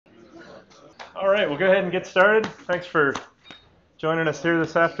All right, we'll go ahead and get started. Thanks for joining us here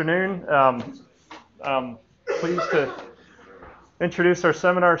this afternoon. I'm pleased to introduce our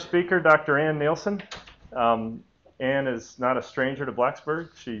seminar speaker, Dr. Ann Nielsen. Ann is not a stranger to Blacksburg.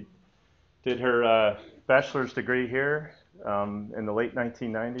 She did her bachelor's degree here in the late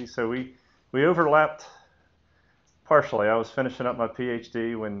 1990s, so we overlapped partially. I was finishing up my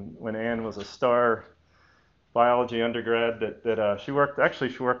PhD when Ann was a star biology undergrad that she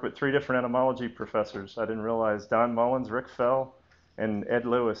worked with three different entomology professors. I didn't realize Don Mullins, Rick Fell, and Ed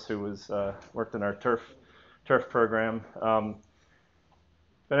Lewis, who was worked in our turf program.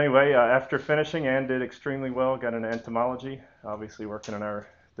 But anyway, after finishing, Ann did extremely well, got into entomology, obviously working in our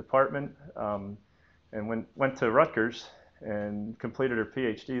department, and went to Rutgers and completed her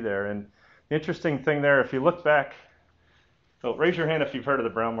PhD there. And the interesting thing there, if you look back, so raise your hand if you've heard of the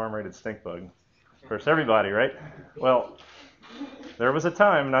brown marmorated stink bug. Of course, everybody, right? Well, there was a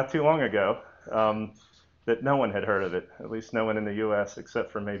time not too long ago that no one had heard of it, at least no one in the U.S.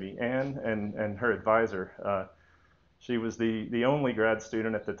 except for maybe Ann and her advisor. She was the only grad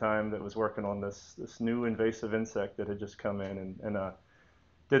student at the time that was working on this new invasive insect that had just come in and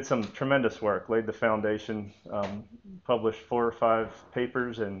did some tremendous work, laid the foundation, published 4 or 5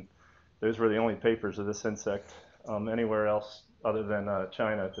 papers, and those were the only papers of this insect anywhere else other than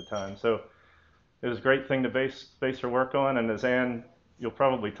China at the time. So it was a great thing to base her work on, and as Ann, you'll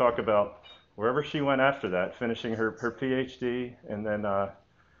probably talk about wherever she went after that, finishing her PhD, and then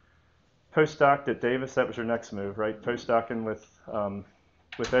postdoc at Davis. That was her next move, right? Postdocing with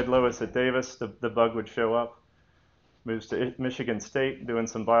Ed Lewis at Davis, the bug would show up. Moves to Michigan State, doing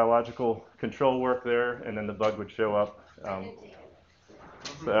some biological control work there, and then the bug would show up. And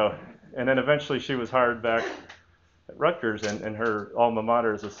then eventually she was hired back at Rutgers and her alma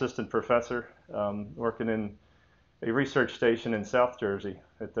mater as assistant professor, working in a research station in South Jersey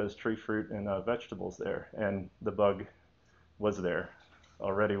that does tree fruit and vegetables there. And the bug was there,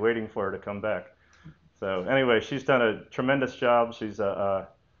 already waiting for her to come back. So anyway, she's done a tremendous job. She's a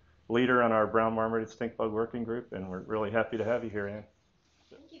leader on our brown marmorated stink bug working group, and we're really happy to have you here, Ann.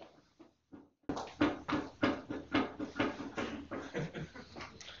 Thank you.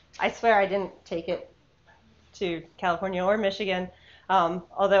 I swear I didn't take it to California or Michigan,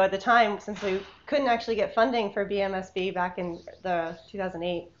 although at the time, since we couldn't actually get funding for BMSB back in the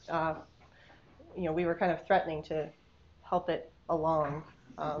 2008, we were kind of threatening to help it along,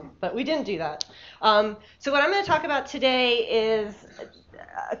 but we didn't do that. So what I'm going to talk about today is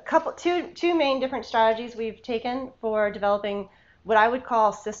two main different strategies we've taken for developing what I would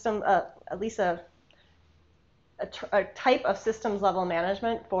call at least a type of systems level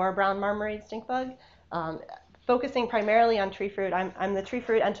management for brown marmorated stink bug, focusing primarily on tree fruit. I'm the tree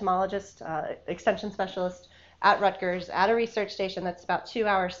fruit entomologist, extension specialist at Rutgers at a research station that's about 2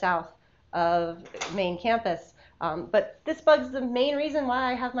 hours south of main campus. But this bug's the main reason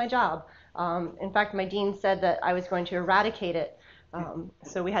why I have my job. In fact, my dean said that I was going to eradicate it.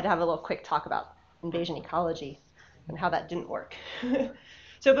 So we had to have a little quick talk about invasion ecology and how that didn't work.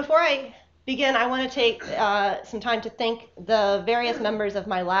 So before I begin, I want to take some time to thank the various members of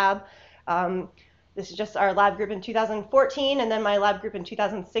my lab. This is just our lab group in 2014, and then my lab group in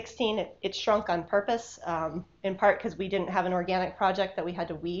 2016. It shrunk on purpose, in part because we didn't have an organic project that we had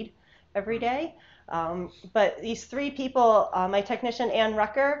to weed every day. But these 3 people, my technician, Ann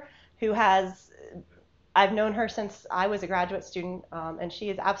Rucker, I've known her since I was a graduate student, and she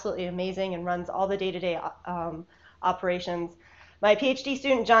is absolutely amazing and runs all the day-to-day operations. My PhD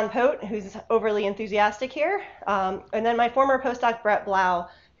student, John Pote, who's overly enthusiastic here, and then my former postdoc, Brett Blau,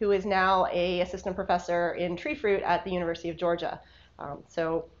 who is now an assistant professor in tree fruit at the University of Georgia.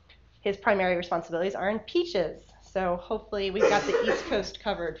 So his primary responsibilities are in peaches. So hopefully we've got the East Coast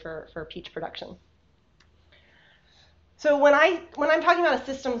covered for peach production. So when I'm talking about a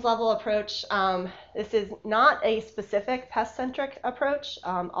systems level approach, this is not a specific pest-centric approach,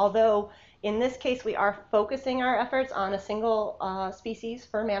 although in this case we are focusing our efforts on a single species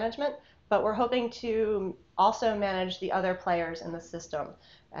for management, but we're hoping to also manage the other players in the system.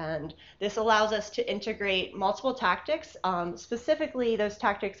 And this allows us to integrate multiple tactics. Specifically, those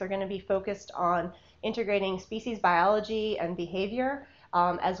tactics are going to be focused on integrating species biology and behavior,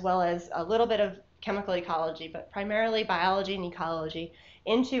 as well as a little bit of chemical ecology, but primarily biology and ecology,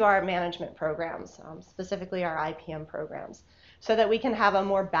 into our management programs, specifically our IPM programs, so that we can have a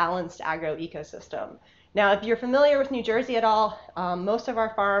more balanced agro-ecosystem. Now, if you're familiar with New Jersey at all, most of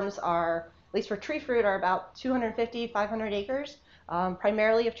our farms are, at least for tree fruit, are about 250, 500 acres,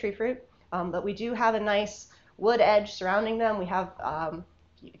 primarily of tree fruit, but we do have a nice wood edge surrounding them. We have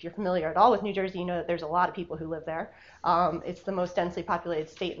if you're familiar at all with New Jersey, you know that there's a lot of people who live there. It's the most densely populated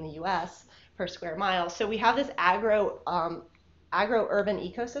state in the U.S. per square mile. So we have this agro-urban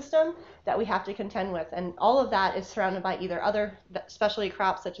ecosystem that we have to contend with, and all of that is surrounded by either other specialty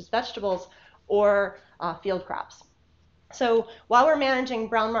crops such as vegetables or field crops. So while we're managing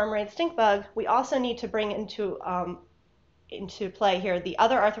brown marmorated stink bug, we also need to bring into play here the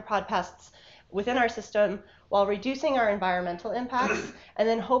other arthropod pests within our system while reducing our environmental impacts, and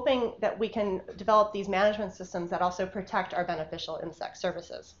then hoping that we can develop these management systems that also protect our beneficial insect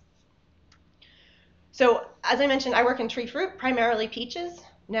services. So as I mentioned, I work in tree fruit, primarily peaches.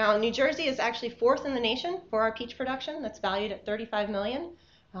 Now, New Jersey is actually 4th in the nation for our peach production. That's valued at $35 million.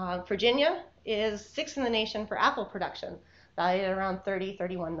 Virginia is 6th in the nation for apple production, valued at around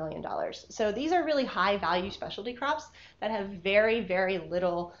 $31 million. So these are really high value specialty crops that have very, very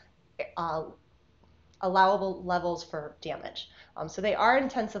little allowable levels for damage. So they are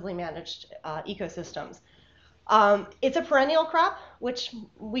intensively managed ecosystems. It's a perennial crop, which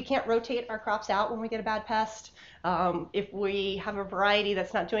we can't rotate our crops out when we get a bad pest. If we have a variety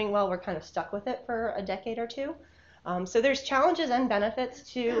that's not doing well, we're kind of stuck with it for a decade or two. So there's challenges and benefits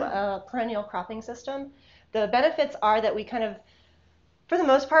to a perennial cropping system. The benefits are that we kind of, for the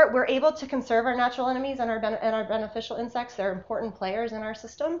most part, we're able to conserve our natural enemies and our beneficial insects. They're important players in our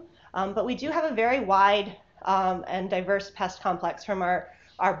system. But we do have a very wide and diverse pest complex, from our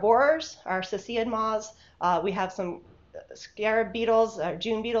borers, our Ceciad moths. We have some scarab beetles,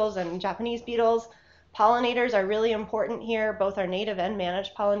 June beetles, and Japanese beetles. Pollinators are really important here, both our native and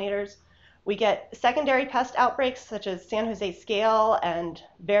managed pollinators. We get secondary pest outbreaks such as San Jose scale and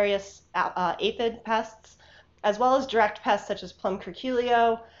various aphid pests, as well as direct pests such as plum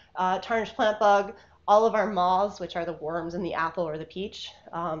curculio, tarnished plant bug, all of our moths, which are the worms in the apple or the peach,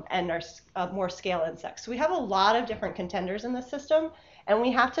 and our more scale insects. So we have a lot of different contenders in this system, and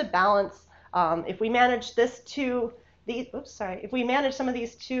we have to balance. If we manage if we manage some of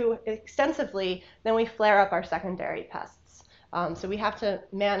these too extensively, then we flare up our secondary pests. So we have to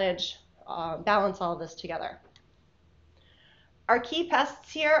balance all of this together. Our key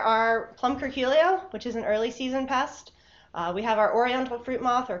pests here are plum curculio, which is an early season pest. We have our oriental fruit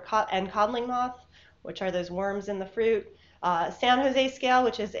moth and codling moth, which are those worms in the fruit. San Jose scale,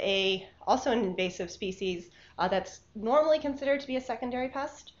 which is also an invasive species that's normally considered to be a secondary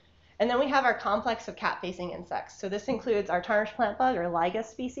pest. And then we have our complex of cat-facing insects. So this includes our tarnished plant bug or Ligas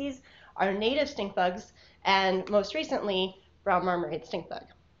species, our native stink bugs, and most recently, brown marmorated stink bug.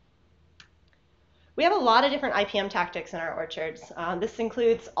 We have a lot of different IPM tactics in our orchards. This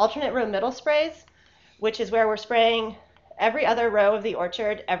includes alternate row middle sprays, which is where we're spraying every other row of the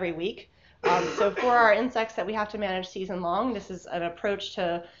orchard every week. So for our insects that we have to manage season long, this is an approach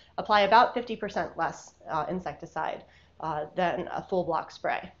to apply about 50% less insecticide than a full block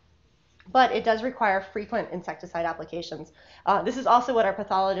spray. But it does require frequent insecticide applications. This is also what our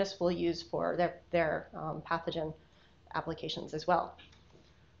pathologists will use for their pathogen applications as well.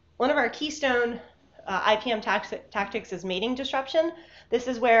 One of our keystone IPM tactics is mating disruption. This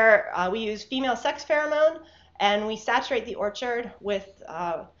is where we use female sex pheromone, and we saturate the orchard with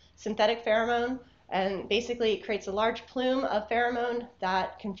synthetic pheromone, and basically it creates a large plume of pheromone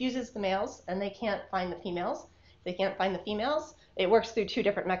that confuses the males, and they can't find the females. If they can't find the females, it works through 2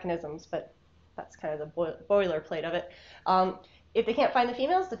 different mechanisms, but that's kind of the boilerplate of it. If they can't find the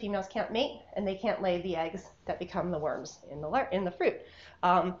females can't mate, and they can't lay the eggs that become the worms in the fruit.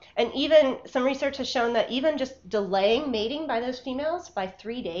 And even some research has shown that even just delaying mating by those females by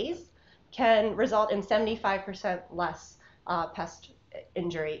 3 days can result in 75% less pest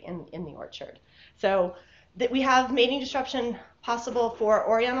injury in the orchard. So that we have mating disruption possible for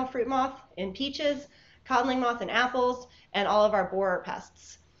oriental fruit moth in peaches, codling moth in apples, and all of our borer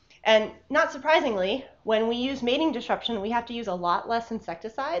pests. And not surprisingly, when we use mating disruption, we have to use a lot less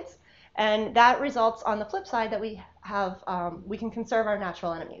insecticides, and that results on the flip side that we can conserve our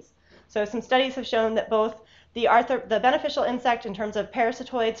natural enemies. So some studies have shown that both the beneficial insect in terms of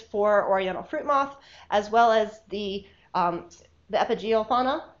parasitoids for oriental fruit moth, as well as the epigeal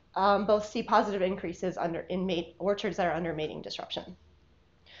fauna, both see positive increases in orchards that are under mating disruption.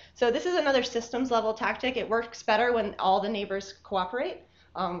 So this is another systems level tactic. It works better when all the neighbors cooperate.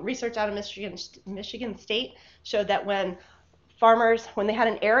 Research out of Michigan State showed that when they had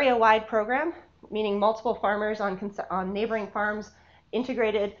an area-wide program, meaning multiple farmers on neighboring farms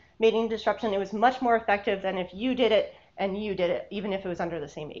integrated mating disruption, it was much more effective than if you did it and you did it, even if it was under the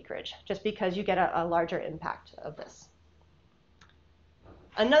same acreage, just because you get a larger impact of this.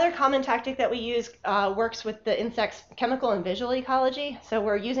 Another common tactic that we use works with the insect's chemical and visual ecology. So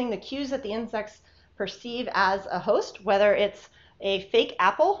we're using the cues that the insects perceive as a host, whether it's a fake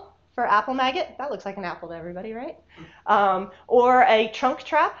apple for apple maggot. That looks like an apple to everybody, right? Or a trunk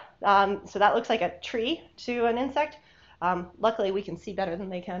trap. So that looks like a tree to an insect. Luckily, we can see better than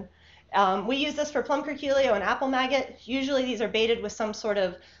they can. We use this for plum curculio and apple maggot. Usually these are baited with some sort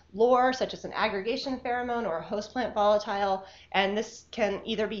of lure, such as an aggregation pheromone or a host plant volatile, and this can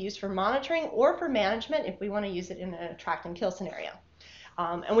either be used for monitoring or for management if we want to use it in an attract and kill scenario.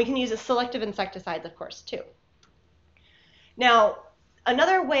 And we can use selective insecticides, of course, too. Now,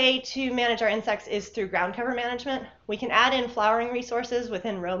 another way to manage our insects is through ground cover management. We can add in flowering resources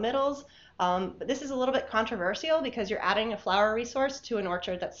within row middles, but this is a little bit controversial because you're adding a flower resource to an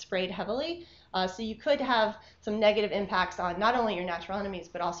orchard that's sprayed heavily. So you could have some negative impacts on not only your natural enemies,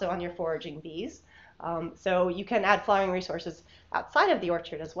 but also on your foraging bees. So you can add flowering resources outside of the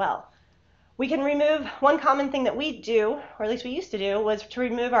orchard as well. We can remove, one common thing that we do, or at least we used to do, was to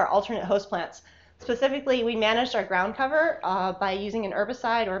remove our alternate host plants. Specifically, we managed our ground cover by using an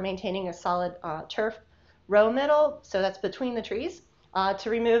herbicide or maintaining a solid turf row middle, so that's between the trees, to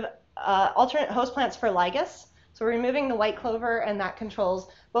remove alternate host plants for ligas. So we're removing the white clover, and that controls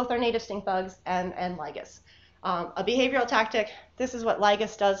both our native stink bugs and ligas. A behavioral tactic, this is what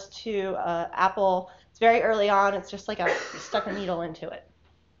ligas does to apple. It's very early on. It's just like stuck a needle into it.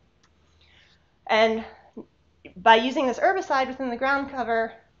 And by using this herbicide within the ground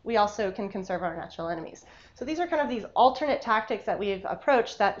cover, we also can conserve our natural enemies. So these are kind of these alternate tactics that we've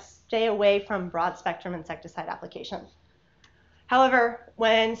approached that stay away from broad spectrum insecticide application. However,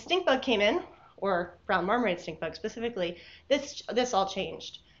 when stink bug came in, or brown marmorated stink bug specifically, this all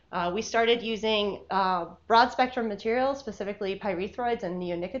changed. We started using broad spectrum materials, specifically pyrethroids and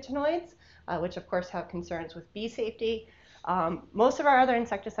neonicotinoids, which of course have concerns with bee safety. Most of our other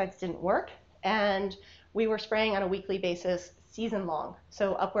insecticides didn't work, and we were spraying on a weekly basis, season long,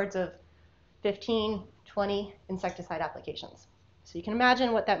 so upwards of 15, 20 insecticide applications. So you can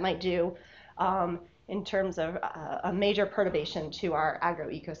imagine what that might do in terms of a major perturbation to our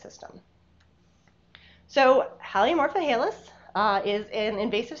agroecosystem. So Haliomorpha halis is an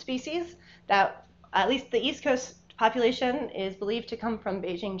invasive species that, at least the East Coast population, is believed to come from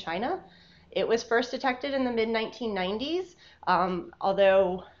Beijing, China. It was first detected in the mid-1990s,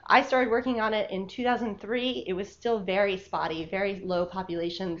 although I started working on it in 2003. It was still very spotty, very low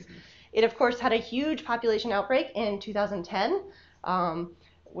populations. It, of course, had a huge population outbreak in 2010,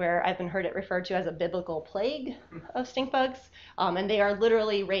 where I've been heard it referred to as a biblical plague of stink bugs, and they are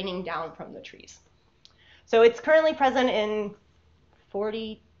literally raining down from the trees. So it's currently present in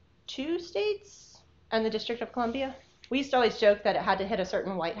 42 states and the District of Columbia. We used to always joke that it had to hit a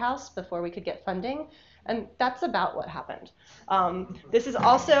certain White House before we could get funding, and that's about what happened. This is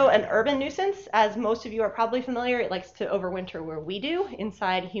also an urban nuisance. As most of you are probably familiar, it likes to overwinter where we do,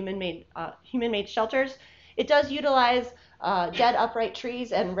 inside human-made shelters. It does utilize dead upright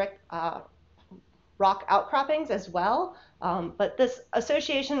trees and rock outcroppings as well, but this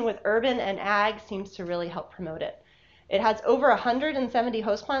association with urban and ag seems to really help promote it. It has over 170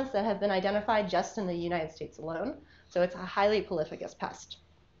 host plants that have been identified just in the United States alone, so it's a highly prolificous pest.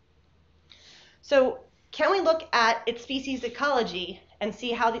 So can we look at its species ecology and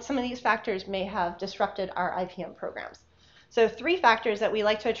see how some of these factors may have disrupted our IPM programs? So 3 factors that we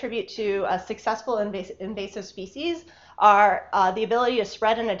like to attribute to a successful invasive species are the ability to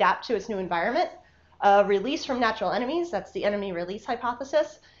spread and adapt to its new environment, release from natural enemies, that's the enemy release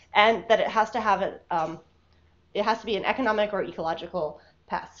hypothesis, and that it has to be an economic or ecological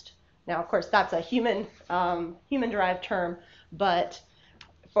pest. Now, of course, that's a human-derived term, but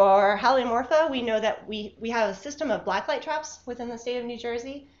for Haliomorpha, we know that we have a system of blacklight traps within the state of New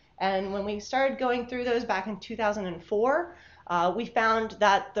Jersey, and when we started going through those back in 2004, we found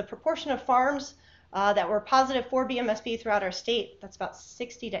that the proportion of farms that were positive for BMSB throughout our state, that's about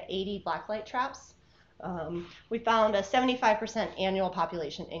 60 to 80 blacklight traps. We found a 75% annual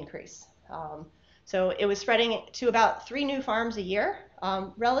population increase. So it was spreading to about 3 new farms a year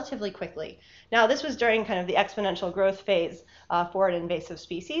relatively quickly. Now, this was during kind of the exponential growth phase for an invasive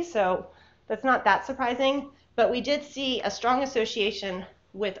species, so that's not that surprising, but we did see a strong association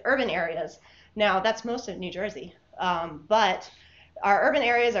with urban areas. Now, that's most of New Jersey, but our urban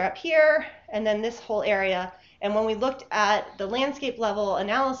areas are up here, and then this whole area, and when we looked at the landscape level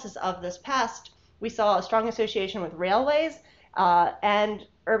analysis of this pest, we saw a strong association with railways and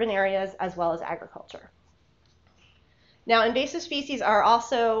urban areas as well as agriculture. Now, invasive species are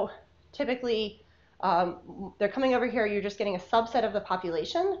also typically, they're coming over here, you're just getting a subset of the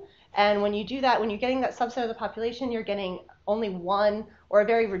population, and when you do that, when you're getting that subset of the population, you're getting only one or a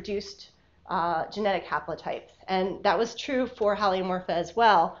very reduced genetic haplotype, and that was true for Haliomorpha as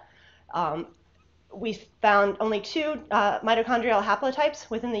well. We found only 2 mitochondrial haplotypes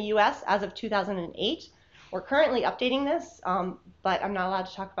within the US as of 2008. We're currently updating this, but I'm not allowed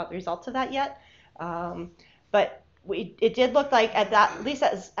to talk about the results of that yet. But it did look like at least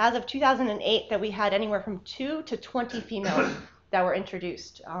as of 2008 that we had anywhere from 2 to 20 females that were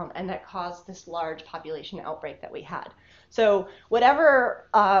introduced, and that caused this large population outbreak that we had. So whatever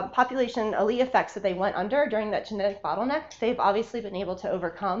population allele effects that they went under during that genetic bottleneck, they've obviously been able to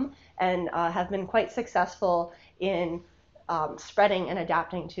overcome and have been quite successful in spreading and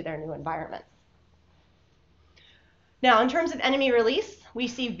adapting to their new environment. Now, in terms of enemy release, we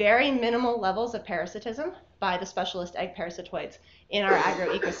see very minimal levels of parasitism by the specialist egg parasitoids in our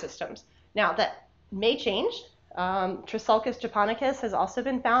agroecosystems. Now, that may change. Trisulcus japonicus has also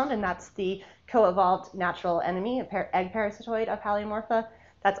been found, and that's the co-evolved natural enemy, egg parasitoid of Haliomorpha.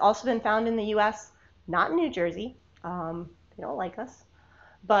 That's also been found in the US, not in New Jersey. They don't like us.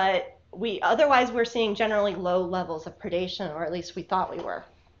 But otherwise, we're seeing generally low levels of predation, or at least we thought we were.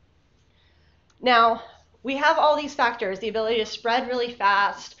 Now, we have all these factors, the ability to spread really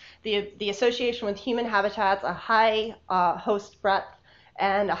fast, the association with human habitats, a high host breadth,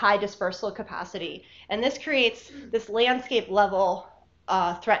 and a high dispersal capacity. And this creates this landscape level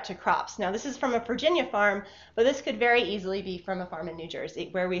threat to crops. Now, this is from a Virginia farm, but this could very easily be from a farm in New Jersey,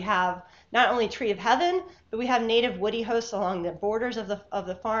 where we have not only tree of heaven, but we have native woody hosts along the borders of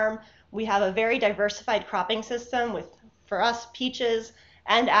the farm. We have a very diversified cropping system with, for us, peaches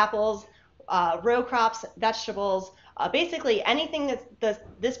and apples, row crops, vegetables, basically anything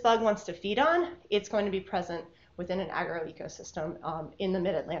that this bug wants to feed on, it's going to be present within an agroecosystem in the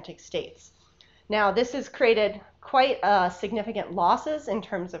mid-Atlantic states. Now, this has created quite significant losses in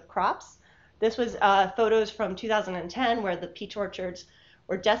terms of crops. This was photos from 2010 where the peach orchards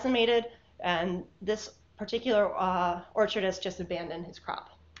were decimated, and this particular orchard has just abandoned his crop.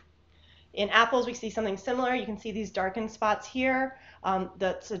 In apples, we see something similar. You can see these darkened spots here.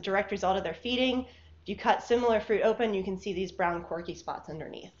 That's a direct result of their feeding. If you cut similar fruit open, you can see these brown corky spots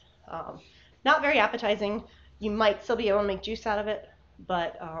underneath. Not very appetizing. You might still be able to make juice out of it,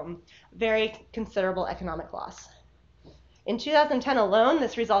 but very considerable economic loss. In 2010 alone,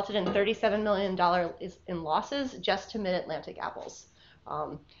 this resulted in $37 million in losses just to mid-Atlantic apples.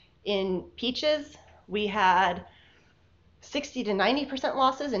 In peaches, we had 60 to 90%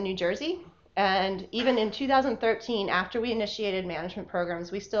 losses in New Jersey. And even in 2013, after we initiated management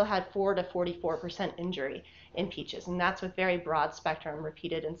programs, we still had 4 to 44% injury in peaches. And that's with very broad spectrum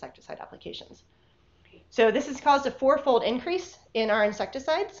repeated insecticide applications. So this has caused a 4-fold increase in our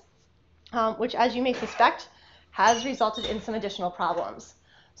insecticides, which, as you may suspect, has resulted in some additional problems.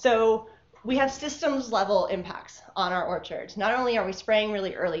 So we have systems level impacts on our orchards. Not only are we spraying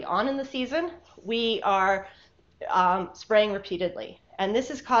really early on in the season, we are spraying repeatedly. And this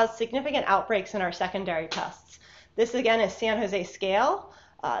has caused significant outbreaks in our secondary pests. This again is San Jose scale.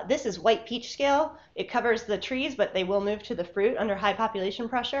 This is white peach scale. It covers the trees, but they will move to the fruit under high population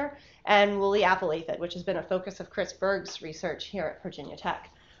pressure, and woolly apple aphid, which has been a focus of Chris Berg's research here at Virginia Tech.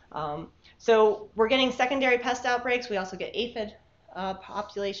 So we're getting secondary pest outbreaks. We also get aphid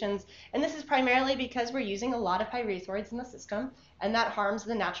populations, and this is primarily because we're using a lot of pyrethroids in the system, and that harms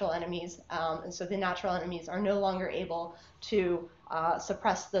the natural enemies, and so the natural enemies are no longer able to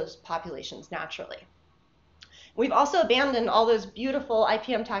suppress those populations naturally. We've also abandoned all those beautiful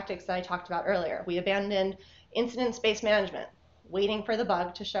IPM tactics that I talked about earlier. We abandoned incidence-based management, waiting for the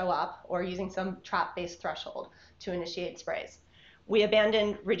bug to show up, or using some trap-based threshold to initiate sprays. We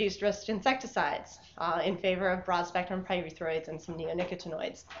abandoned reduced risk insecticides in favor of broad-spectrum pyrethroids and some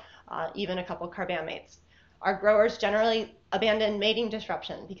neonicotinoids, even a couple carbamates. Our growers generally abandoned mating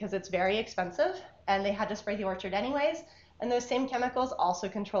disruption because it's very expensive, and they had to spray the orchard anyways. And those same chemicals also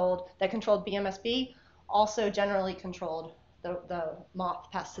controlled BMSB, also generally controlled the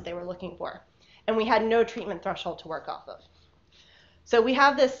moth pests that they were looking for. And we had no treatment threshold to work off of. So we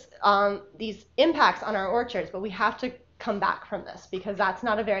have these impacts on our orchards, but we have to come back from this because that's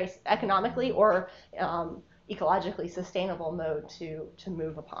not a very economically or ecologically sustainable mode to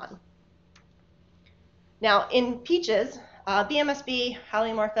move upon. Now, in peaches, BMSB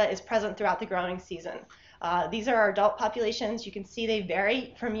Haliomorpha is present throughout the growing season. These are our adult populations. You can see they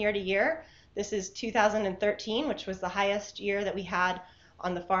vary from year to year. This is 2013, which was the highest year that we had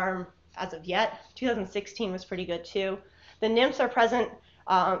on the farm as of yet. 2016 was pretty good too. The nymphs are present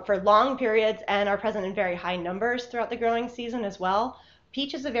for long periods and are present in very high numbers throughout the growing season as well.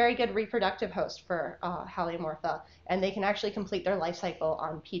 Peach is a very good reproductive host for Haliomorpha, and they can actually complete their life cycle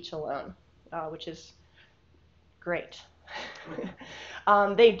on peach alone, which is great.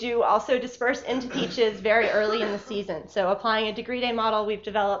 They do also disperse into peaches very early in the season. So applying a degree day model we've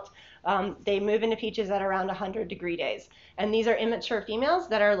developed, They move into peaches at around 100 degree days. And these are immature females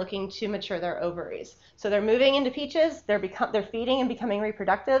that are looking to mature their ovaries. So they're moving into peaches, they're feeding and becoming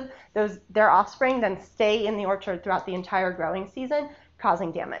reproductive. Their offspring then stay in the orchard throughout the entire growing season,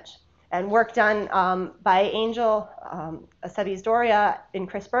 causing damage. And work done by Angel Aceves-Doria in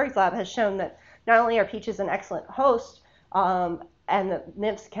Chris Berg's lab has shown that not only are peaches an excellent host, and the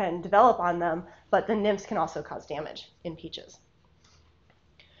nymphs can develop on them, but the nymphs can also cause damage in peaches.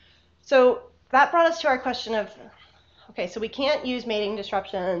 So that brought us to our question of, okay, so we can't use mating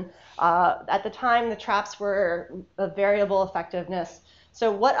disruption. At the time, the traps were of variable effectiveness.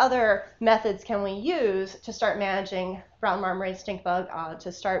 So what other methods can we use to start managing brown marmorated stink bug,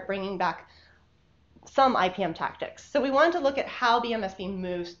 to start bringing back some IPM tactics? So we wanted to look at how BMSB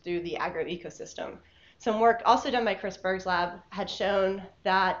moves through the agroecosystem. Some work also done by Chris Berg's lab had shown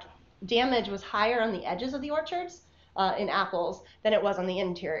that damage was higher on the edges of the orchards in apples than it was on the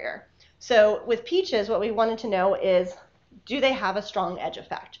interior. So with peaches, what we wanted to know is, do they have a strong edge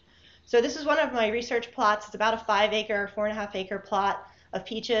effect? So this is one of my research plots. It's about a 5-acre, 4.5-acre plot of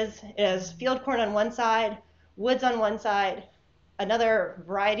peaches. It has field corn on one side, woods on one side, another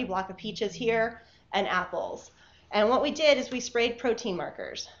variety block of peaches here, and apples. And what we did is we sprayed protein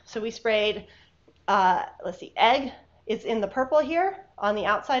markers. So we sprayed, let's see, egg is in the purple here on the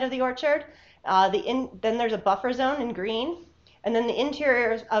outside of the orchard. Then there's a buffer zone in green. And then the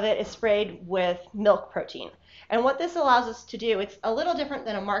interior of it is sprayed with milk protein. And what this allows us to do, it's a little different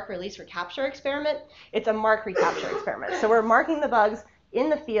than a mark release recapture experiment. It's a mark recapture experiment. So we're marking the bugs in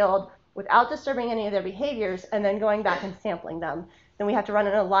the field without disturbing any of their behaviors and then going back and sampling them. Then we have to run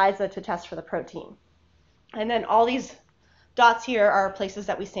an ELISA to test for the protein. And then all these dots here are places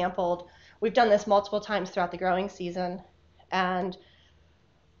that we sampled. We've done this multiple times throughout the growing season. And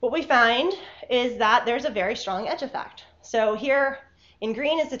what we find is that there's a very strong edge effect. So here in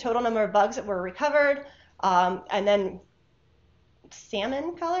green is the total number of bugs that were recovered, and then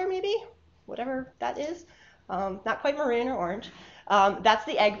salmon color maybe, whatever that is, not quite maroon or orange. That's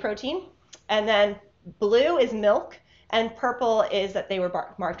the egg protein, and then blue is milk, and purple is that they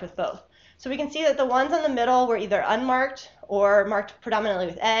were marked with both. So we can see that the ones in the middle were either unmarked or marked predominantly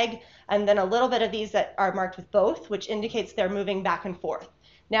with egg, and then a little bit of these that are marked with both, which indicates they're moving back and forth.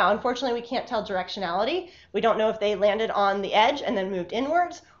 Now, unfortunately, we can't tell directionality. We don't know if they landed on the edge and then moved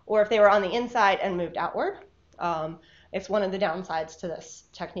inwards, or if they were on the inside and moved outward. It's one of the downsides to this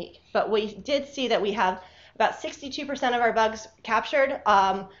technique. But we did see that we have about 62% of our bugs captured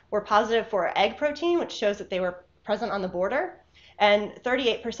were positive for egg protein, which shows that they were present on the border, and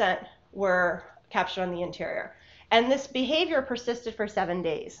 38% were captured on the interior. And this behavior persisted for 7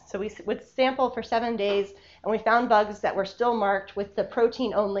 days. So we would sample for 7 days, and we found bugs that were still marked with the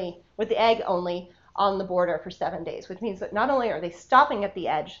protein only, with the egg only, on the border for 7 days, which means that not only are they stopping at the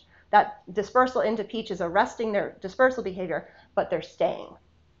edge, that dispersal into peach is arresting their dispersal behavior, but they're staying.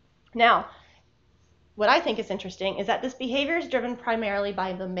 Now, what I think is interesting is that this behavior is driven primarily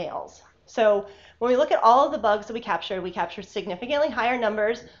by the males. So when we look at all of the bugs that we captured significantly higher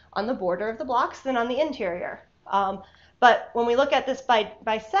numbers on the border of the blocks than on the interior. But when we look at this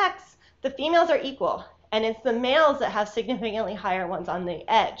by sex, the females are equal, and it's the males that have significantly higher ones on the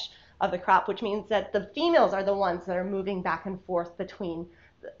edge of the crop, which means that the females are the ones that are moving back and forth between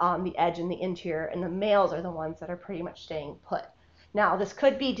the edge and the interior, and the males are the ones that are pretty much staying put. Now, this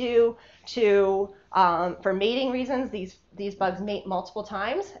could be due to, for mating reasons, these bugs mate multiple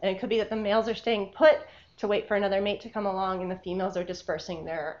times, and it could be that the males are staying put to wait for another mate to come along, and the females are dispersing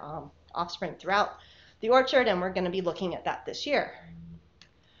their offspring throughout the orchard, and we're going to be looking at that this year.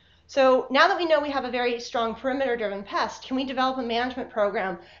 So now that we know we have a very strong perimeter-driven pest, can we develop a management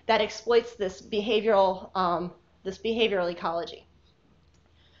program that exploits this behavioral ecology?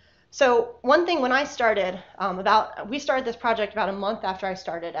 So one thing when I started, we started this project about a month after I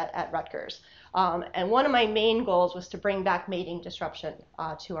started at Rutgers, and one of my main goals was to bring back mating disruption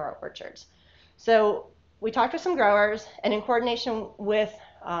to our orchards. So we talked with some growers, and in coordination with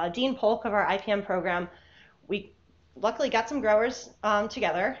Dean Polk of our IPM program, we luckily got some growers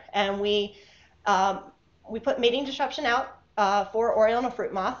together, and we put mating disruption out for Oriole and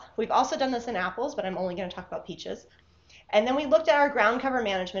fruit moth. We've also done this in apples, but I'm only going to talk about peaches. And then we looked at our ground cover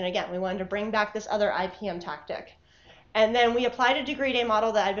management again. We wanted to bring back this other IPM tactic. And then we applied a degree day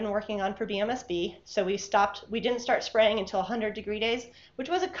model that I'd been working on for BMSB. So we didn't start spraying until 100 degree days, which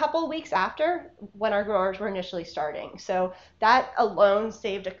was a couple weeks after when our growers were initially starting. So that alone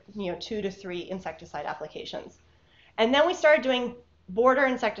saved 2 to 3 insecticide applications. And then we started doing border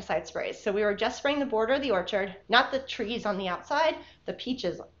insecticide sprays. So we were just spraying the border of the orchard, not the trees on the outside, the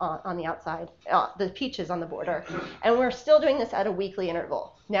peaches on the outside, the peaches on the border. And we're still doing this at a weekly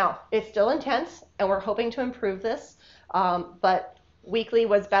interval. Now, it's still intense, and we're hoping to improve this, but weekly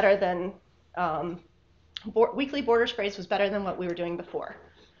was better than, weekly border sprays was better than what we were doing before.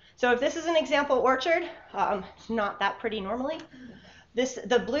 So if this is an example orchard, it's not that pretty normally.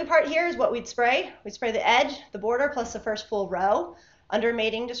 The blue part here is what we'd spray. We'd spray the edge, the border, plus the first full row under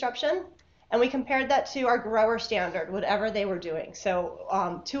mating disruption. And we compared that to our grower standard, whatever they were doing.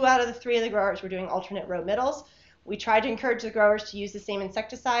 So 2 out of the 3 of the growers were doing alternate row middles. We tried to encourage the growers to use the same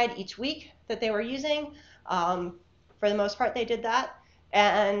insecticide each week that they were using. For the most part, they did that.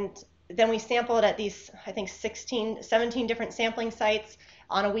 And then we sampled at these, I think, 17 different sampling sites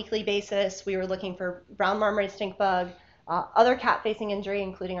on a weekly basis. We were looking for brown marmorated stink bug, other cat-facing injury,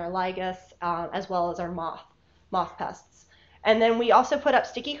 including our ligus, as well as our moth pests. And then we also put up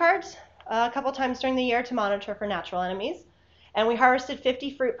sticky cards a couple times during the year to monitor for natural enemies. And we harvested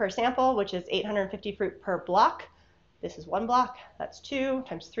 50 fruit per sample, which is 850 fruit per block. This is 1 block, that's 2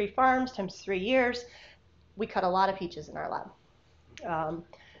 times 3 farms times 3 years. We cut a lot of peaches in our lab.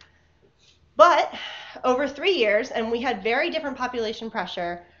 But over 3 years, and we had very different population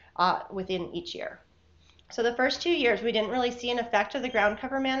pressure within each year. So the first 2 years, we didn't really see an effect of the ground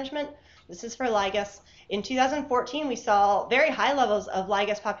cover management. This is for ligus. In 2014, we saw very high levels of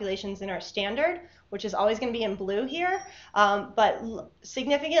ligus populations in our standard, which is always going to be in blue here, but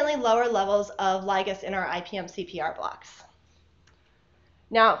significantly lower levels of ligus in our IPM CPR blocks.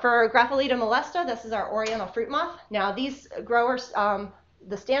 Now for Graphilida molesta, this is our oriental fruit moth. Now these growers,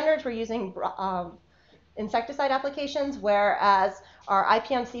 the standards were using insecticide applications, whereas our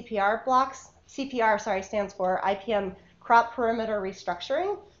IPM CPR blocks, CPR stands for IPM crop perimeter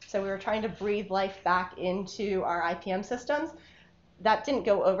restructuring. So we were trying to breathe life back into our IPM systems. That didn't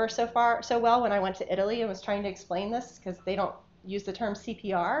go over so well when I went to Italy and was trying to explain this because they don't use the term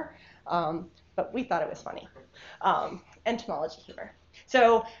CPR, but we thought it was funny. Entomology humor.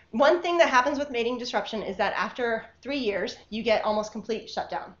 So one thing that happens with mating disruption is that after 3 years, you get almost complete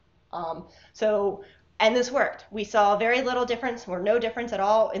shutdown. And this worked. We saw very little difference or no difference at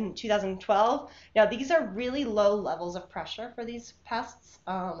all in 2012. Now these are really low levels of pressure for these pests,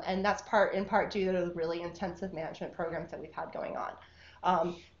 and that's in part due to the really intensive management programs that we've had going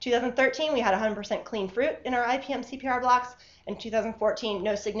on. 2013, we had 100% clean fruit in our IPM CPR blocks. In 2014,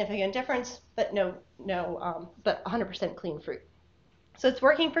 no significant difference, but but 100% clean fruit. So it's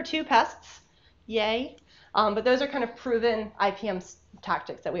working for 2 pests, yay. But those are kind of proven IPM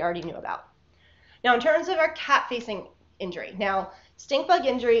tactics that we already knew about. Now in terms of our cat-facing injury, now stink bug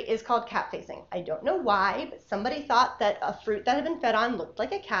injury is called cat-facing. I don't know why, but somebody thought that a fruit that had been fed on looked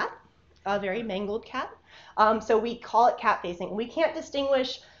like a cat, a very mangled cat. So we call it cat-facing. We can't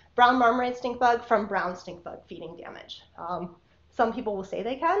distinguish brown marmorated stink bug from brown stink bug feeding damage. Some people will say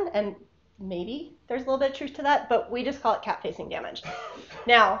they can, and maybe there's a little bit of truth to that, but we just call it cat-facing damage.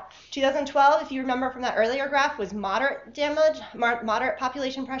 Now, 2012, if you remember from that earlier graph, was moderate damage, moderate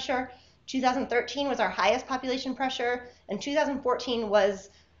population pressure. 2013 was our highest population pressure, and 2014 was,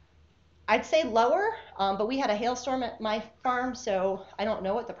 I'd say, lower, but we had a hailstorm at my farm, so I don't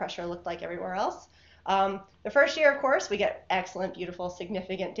know what the pressure looked like everywhere else. The first year, of course, we get excellent, beautiful,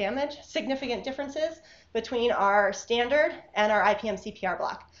 significant differences between our standard and our IPM CPR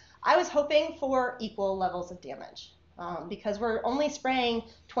block. I was hoping for equal levels of damage because we're only spraying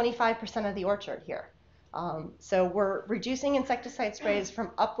 25% of the orchard here. So we're reducing insecticide sprays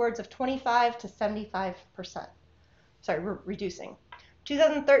from upwards of 25 to 75%. Sorry, we're reducing.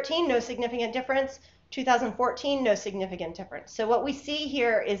 2013, no significant difference. 2014, no significant difference. So what we see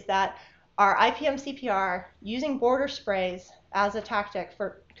here is that our IPM CPR, using border sprays as a tactic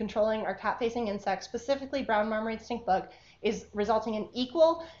for controlling our cat-facing insects, specifically brown marmorated stink bug, is resulting in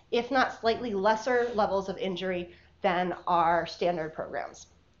equal, if not slightly lesser, levels of injury than our standard programs.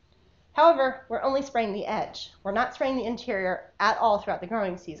 However, we're only spraying the edge. We're not spraying the interior at all throughout the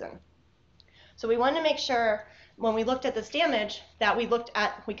growing season. So we wanted to make sure when we looked at this damage that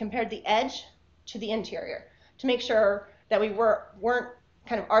we compared the edge to the interior to make sure that we weren't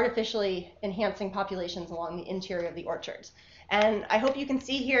kind of artificially enhancing populations along the interior of the orchards. And I hope you can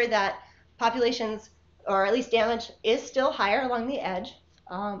see here that populations, or at least damage, is still higher along the edge,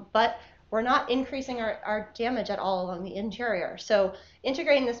 but we're not increasing our damage at all along the interior. So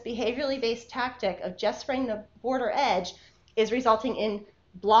integrating this behaviorally based tactic of just spraying the border edge is resulting in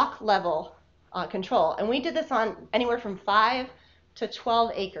block level control. And we did this on anywhere from 5 to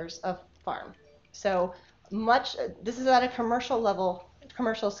 12 acres of farm. So this is at a commercial level,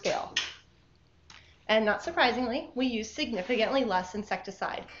 commercial scale. And not surprisingly, we use significantly less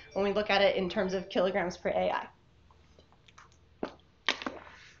insecticide when we look at it in terms of kilograms per AI.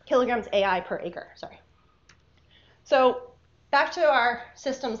 Kilograms AI per acre, sorry. So back to our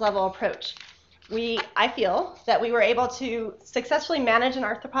systems level approach. I feel that we were able to successfully manage an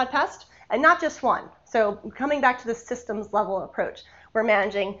arthropod pest, and not just one. So coming back to the systems level approach, we're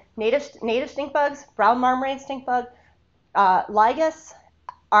managing native stink bugs, brown marmorated stink bug, ligus,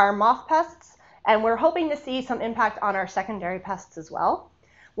 our moth pests, and we're hoping to see some impact on our secondary pests as well.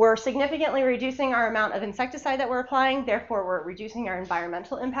 We're significantly reducing our amount of insecticide that we're applying, therefore we're reducing our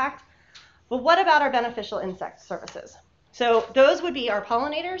environmental impact. But what about our beneficial insect services? So those would be our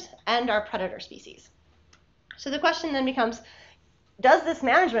pollinators and our predator species. So the question then becomes, does this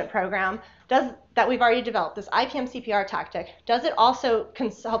management program that we've already developed, this IPM CPR tactic, does it also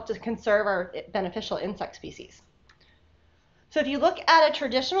help to conserve our beneficial insect species? So if you look at a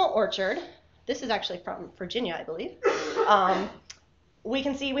traditional orchard, this is actually from Virginia, I believe, we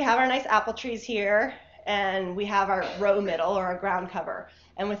can see we have our nice apple trees here, and we have our row middle or our ground cover.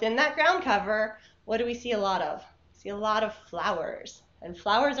 And within that ground cover, what do we see a lot of? We see a lot of flowers. And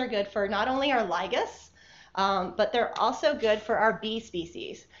flowers are good for not only our ligus, but they're also good for our bee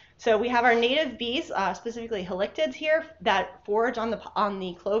species. So we have our native bees, specifically halictids here, that forage on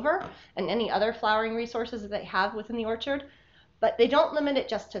the clover and any other flowering resources that they have within the orchard. But they don't limit it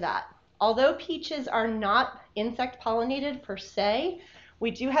just to that. Although peaches are not insect pollinated per se, we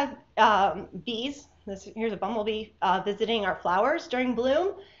do have bees. Here's a bumblebee visiting our flowers during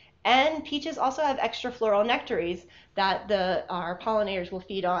bloom. And peaches also have extra floral nectaries that our pollinators will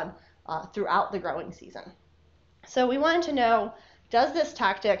feed on throughout the growing season. So we wanted to know, does this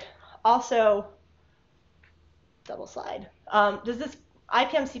tactic also, double slide, does this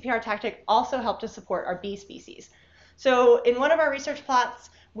IPM CPR tactic also help to support our bee species? So in one of our research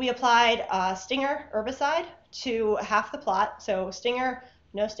plots, we applied stinger herbicide to half the plot. So stinger,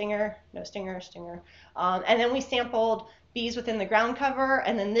 no stinger, no stinger, stinger. And then we sampled bees within the ground cover.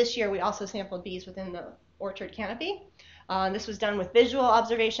 And then this year, we also sampled bees within the orchard canopy. This was done with visual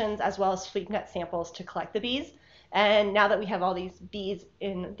observations as well as sleep net samples to collect the bees. And now that we have all these bees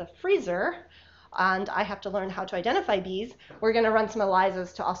in the freezer, and I have to learn how to identify bees, we're going to run some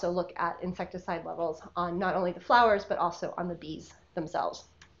ELISAs to also look at insecticide levels on not only the flowers, but also on the bees themselves.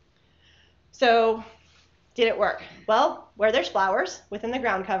 So did it work? Well, where there's flowers within the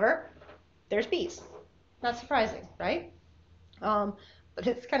ground cover, there's bees. Not surprising, right? But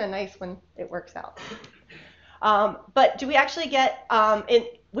it's kind of nice when it works out. But do we actually get,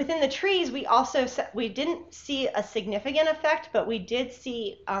 within the trees, we didn't see a significant effect, but we did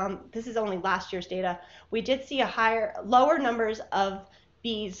see, this is only last year's data, we did see lower numbers of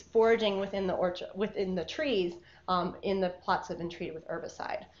bees foraging within the orchard, within the trees in the plots that have been treated with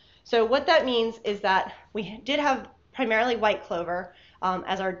herbicide. So what that means is that we did have primarily white clover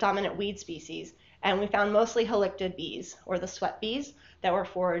as our dominant weed species, and we found mostly halictid bees, or the sweat bees, that were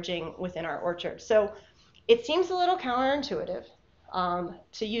foraging within our orchard. So it seems a little counterintuitive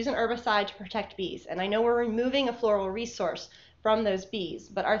to use an herbicide to protect bees. And I know we're removing a floral resource from those bees,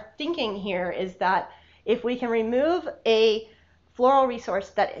 but our thinking here is that if we can remove a floral resource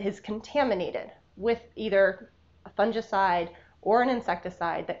that is contaminated with either a fungicide or an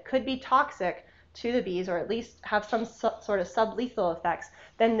insecticide that could be toxic to the bees, or at least have some sort of sublethal effects,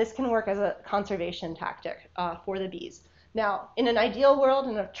 then this can work as a conservation tactic for the bees. Now, in an ideal world,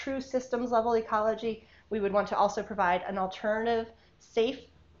 in a true systems level ecology, we would want to also provide an alternative, safe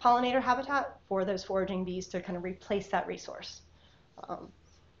pollinator habitat for those foraging bees to kind of replace that resource.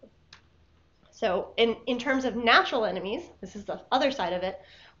 So in terms of natural enemies, this is the other side of it,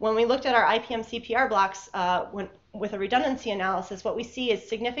 when we looked at our IPM CPR blocks with a redundancy analysis, what we see is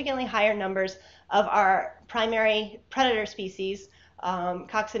significantly higher numbers of our primary predator species,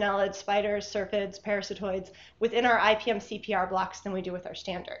 coccinellids, spiders, syrphids, parasitoids, within our IPM CPR blocks than we do with our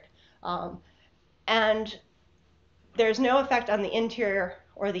standard. And there's no effect on the interior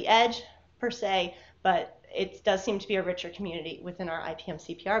or the edge per se, but it does seem to be a richer community within our IPM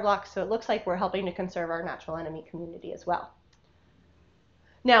CPR blocks, so it looks like we're helping to conserve our natural enemy community as well.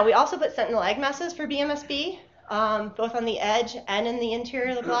 Now, we also put sentinel egg masses for BMSB, both on the edge and in the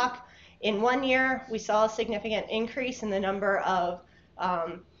interior of the block. In 1 year, we saw a significant increase in the number of,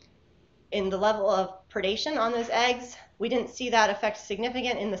 in the level of predation on those eggs. We didn't see that effect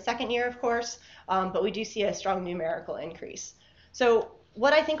significant in the second year, of course, but we do see a strong numerical increase. So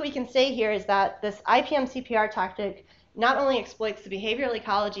what I think we can say here is that this IPM CPR tactic not only exploits the behavioral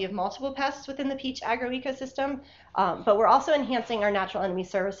ecology of multiple pests within the peach agroecosystem, but we're also enhancing our natural enemy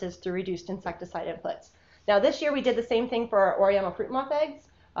services through reduced insecticide inputs. Now this year we did the same thing for our oriental fruit moth eggs,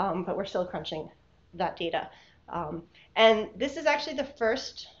 but we're still crunching that data. And this is actually the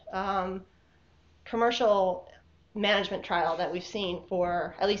first commercial management trial that we've seen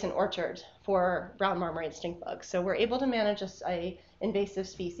for, at least in orchards, for brown marmorated stink bugs. So we're able to manage a invasive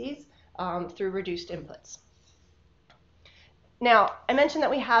species through reduced inputs. Now, I mentioned that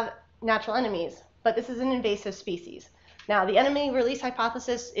we have natural enemies, but this is an invasive species. Now, the enemy release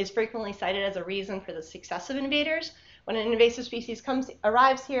hypothesis is frequently cited as a reason for the success of invaders. When an invasive species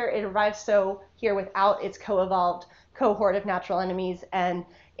arrives here, it arrives here without its co-evolved cohort of natural enemies, and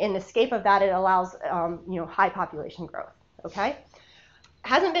in escape of that, it allows high population growth. Okay,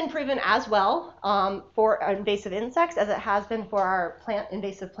 hasn't been proven as well for invasive insects as it has been for our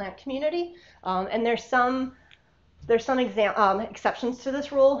invasive plant community, and there's some exceptions to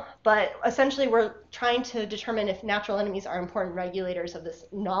this rule, but essentially we're trying to determine if natural enemies are important regulators of this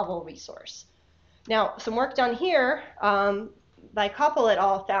novel resource. Now, some work done here by Koppel et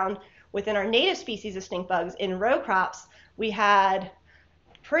al. Found within our native species of stink bugs in row crops, we had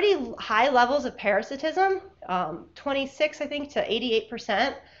pretty high levels of parasitism, 26, I think, to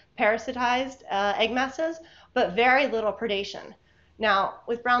 88% parasitized egg masses, but very little predation. Now,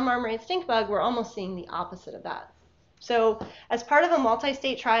 with brown marmorated stink bug, we're almost seeing the opposite of that. So as part of a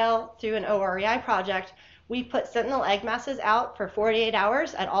multi-state trial through an OREI project, we put sentinel egg masses out for 48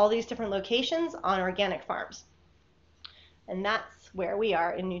 hours at all these different locations on organic farms. And that's where we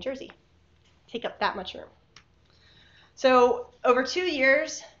are in New Jersey. Take up that much room. So over 2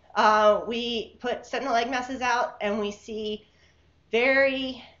 years, we put sentinel egg masses out, and we see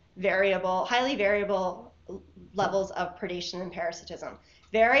very variable, highly variable levels of predation and parasitism.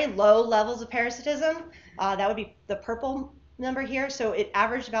 Very low levels of parasitism, that would be the purple number here. So it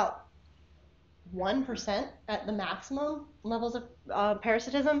averaged about 1% at the maximum levels of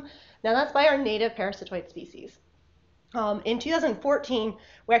parasitism. Now that's by our native parasitoid species. In 2014,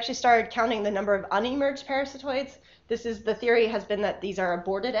 we actually started counting the number of unemerged parasitoids. The theory has been that these are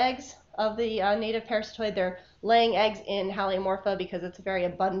aborted eggs of the native parasitoid. They're laying eggs in Haliomorpha because it's a very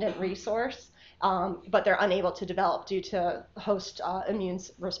abundant resource, but they're unable to develop due to host immune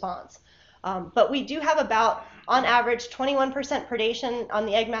response. But we do have about, on average, 21% predation on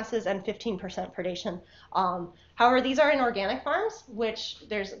the egg masses and 15% predation. However, these are in organic farms, which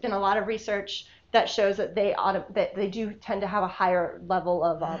there's been a lot of research that shows that they do tend to have a higher level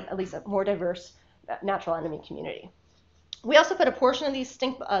of at least a more diverse natural enemy community. We also put a portion of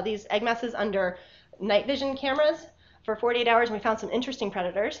these egg masses under night vision cameras for 48 hours, and we found some interesting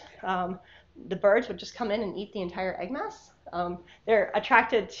predators. The birds would just come in and eat the entire egg mass. They're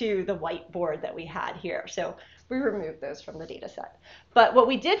attracted to the white board that we had here, so we removed those from the data set. But what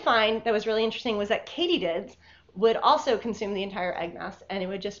we did find that was really interesting was that katydids would also consume the entire egg mass, and it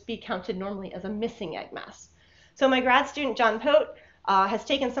would just be counted normally as a missing egg mass. So my grad student, John Pote, has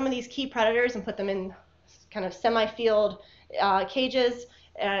taken some of these key predators and put them in kind of semi-field cages,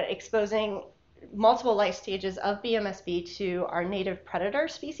 exposing multiple life stages of BMSB to our native predator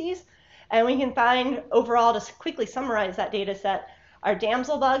species. And we can find overall, to quickly summarize that data set, our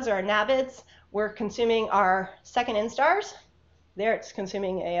damsel bugs, or our nabids, were consuming our second instars. There it's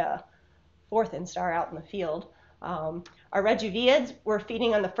consuming a fourth instar out in the field. Our rejuviids were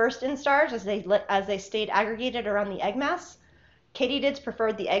feeding on the first instars as they stayed aggregated around the egg mass. Katydids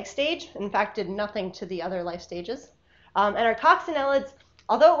preferred the egg stage, in fact did nothing to the other life stages. And our coccinellids,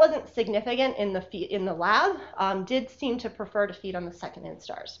 although it wasn't significant in the lab, did seem to prefer to feed on the second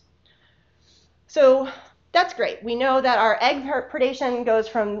instars. So that's great. We know that our egg predation goes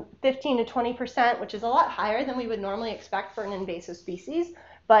from 15 to 20%, which is a lot higher than we would normally expect for an invasive species.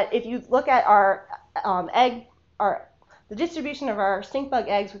 But if you look at the distribution of our stink bug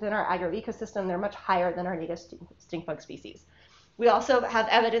eggs within our agroecosystem, they're much higher than our native stink bug species. We also have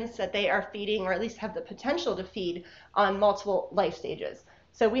evidence that they are feeding, or at least have the potential to feed, on multiple life stages.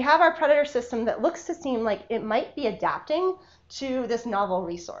 So we have our predator system that looks to seem like it might be adapting to this novel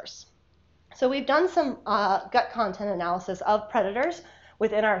resource. So we've done some gut content analysis of predators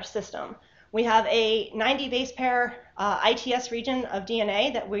within our system. We have a 90 base pair ITS region of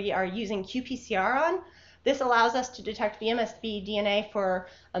DNA that we are using qPCR on. This allows us to detect BMSB DNA for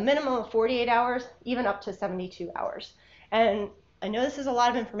a minimum of 48 hours, even up to 72 hours. And I know this is a lot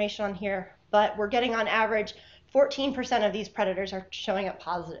of information on here, but we're getting on average 14% of these predators are showing up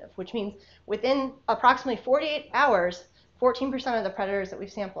positive, which means within approximately 48 hours, 14% of the predators that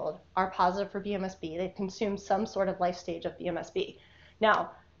we've sampled are positive for BMSB. They've consumed some sort of life stage of BMSB.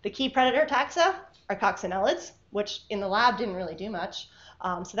 Now, the key predator taxa are coccinellids, which in the lab didn't really do much.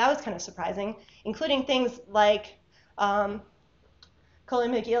 So that was kind of surprising, including things like Collembogelia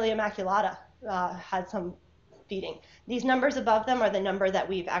maculata had some feeding. These numbers above them are the number that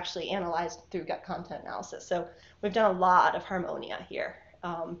we've actually analyzed through gut content analysis. So we've done a lot of harmonia here.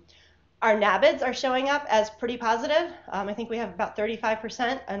 Our nabids are showing up as pretty positive. I think we have about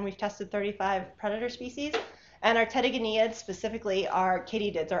 35%, and we've tested 35 predator species. And our tetragoneids, specifically our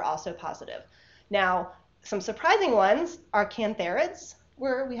katydids, are also positive. Now, some surprising ones are cantharids,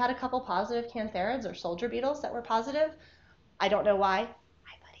 where we had a couple positive cantharids or soldier beetles that were positive. I don't know why.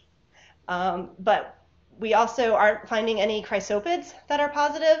 Hi, buddy. But we also aren't finding any chrysopids that are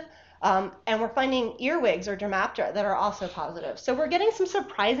positive. And we're finding earwigs or dermaptera that are also positive. So we're getting some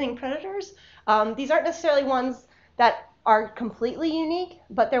surprising predators. These aren't necessarily ones that are completely unique,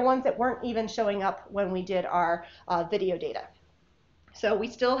 but they're ones that weren't even showing up when we did our video data. So we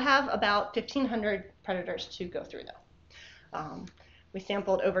still have about 1,500 predators to go through though. We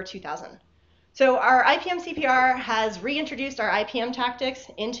sampled over 2,000. So our IPM CPR has reintroduced our IPM tactics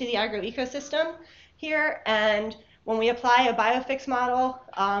into the agroecosystem here, and when we apply a biofix model,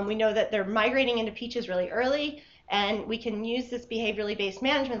 we know that they're migrating into peaches really early, and we can use this behaviorally based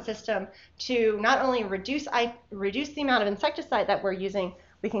management system to not only reduce the amount of insecticide that we're using,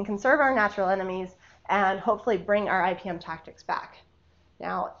 we can conserve our natural enemies and hopefully bring our IPM tactics back.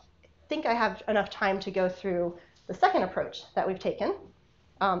 Now, I think I have enough time to go through the second approach that we've taken.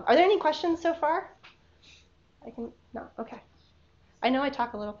 Are there any questions so far? No, okay. I know I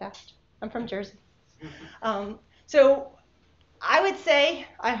talk a little fast. I'm from Jersey. So I would say,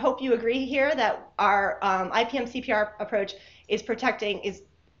 I hope you agree here, that our IPM CPR approach is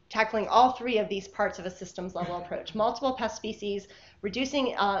tackling all three of these parts of a systems level approach: multiple pest species,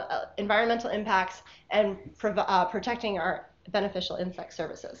 reducing environmental impacts, and protecting our beneficial insect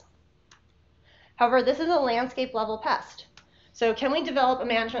services. However, this is a landscape level pest. So can we develop a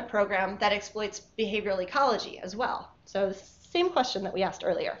management program that exploits behavioral ecology as well? So this is the same question that we asked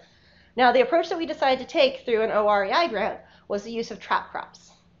earlier. Now, the approach that we decided to take through an OREI grant was the use of trap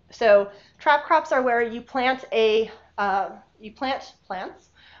crops. So trap crops are where you plant plants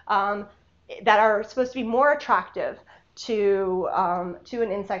that are supposed to be more attractive to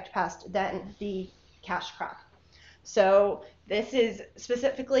an insect pest than the cash crop. So this is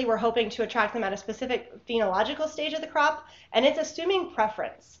specifically, we're hoping to attract them at a specific phenological stage of the crop, and it's assuming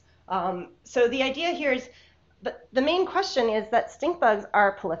preference. So the idea here is, the main question is that stink bugs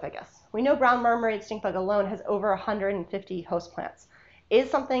are prolificous. We know brown marmorated stink bug alone has over 150 host plants. Is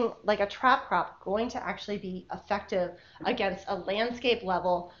something like a trap crop going to actually be effective against a landscape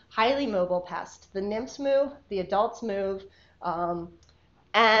level, highly mobile pest? The nymphs move, the adults move,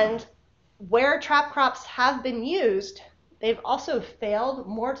 and where trap crops have been used, they've also failed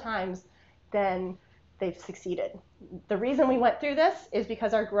more times than they've succeeded. The reason we went through this is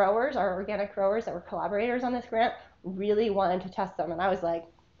because our growers, our organic growers that were collaborators on this grant, really wanted to test them. And I was like,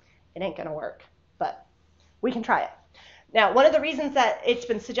 it ain't gonna work, but we can try it. Now, one of the reasons that it's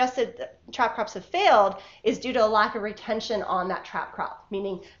been suggested that trap crops have failed is due to a lack of retention on that trap crop,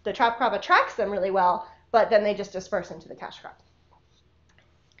 meaning the trap crop attracts them really well, but then they just disperse into the cash crop.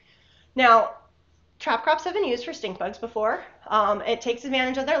 Now, trap crops have been used for stink bugs before. It takes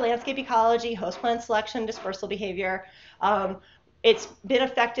advantage of their landscape ecology, host plant selection, dispersal behavior. It's been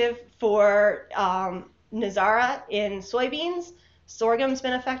effective for Nizara in soybeans. Sorghum's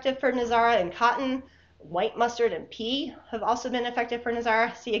been effective for Nizara in cotton. White mustard and pea have also been effective for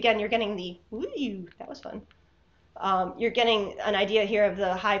Nizara. See, again, you're getting the, ooh, that was fun. You're getting an idea here of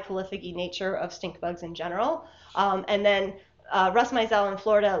the high prolific nature of stink bugs in general. And then Russ Meisel in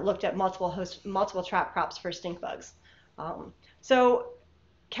Florida looked at multiple trap crops for stink bugs. So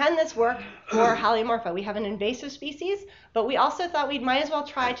can this work for Haliomorpha? We have an invasive species, but we also thought we might as well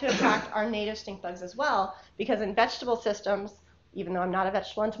try to attract our native stink bugs as well, because in vegetable systems, even though I'm not a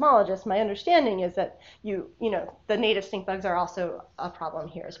vegetable entomologist, my understanding is that the native stink bugs are also a problem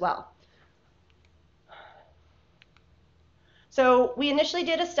here as well. So we initially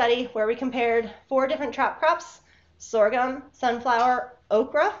did a study where we compared 4 different trap crops: sorghum, sunflower,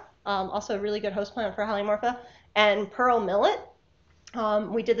 okra, also a really good host plant for Haliomorpha, and pearl millet.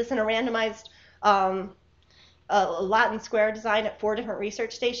 We did this in a randomized Latin square design at 4 different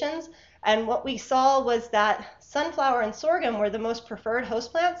research stations. And what we saw was that sunflower and sorghum were the most preferred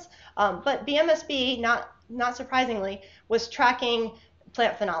host plants, but BMSB, not surprisingly, was tracking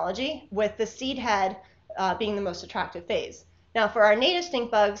plant phenology, with the seed head being the most attractive phase. Now, for our native stink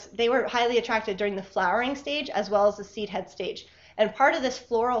bugs, they were highly attracted during the flowering stage as well as the seed head stage. And part of this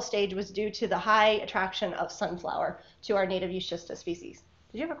floral stage was due to the high attraction of sunflower to our native Euschista species.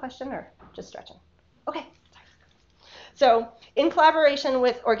 Did you have a question or just stretching? Okay. So in collaboration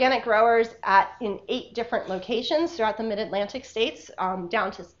with organic growers in 8 different locations throughout the mid-Atlantic states,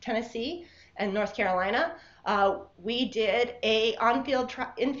 down to Tennessee and North Carolina, we did a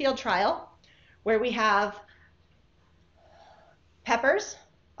in-field trial where we have peppers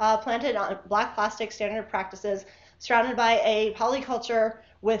planted on black plastic standard practices, surrounded by a polyculture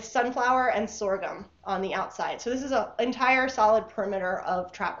with sunflower and sorghum on the outside. So this is an entire solid perimeter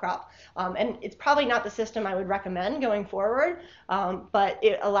of trap crop. And it's probably not the system I would recommend going forward, but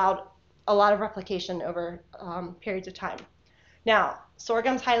it allowed a lot of replication over periods of time. Now,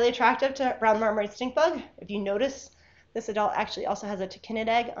 sorghum's highly attractive to brown marmorated stink bug. If you notice, this adult actually also has a tachinid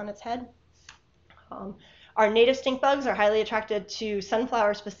egg on its head. Our native stink bugs are highly attracted to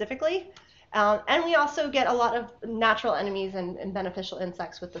sunflower specifically, and we also get a lot of natural enemies and beneficial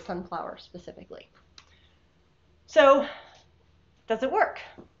insects with the sunflower specifically. So, does it work?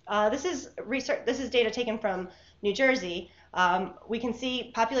 This is research. This is data taken from New Jersey. We can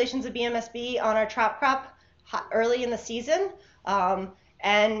see populations of BMSB on our trap crop early in the season,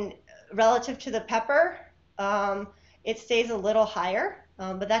 and relative to the pepper, it stays a little higher,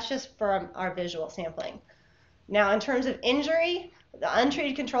 but that's just for our visual sampling. Now, in terms of injury, the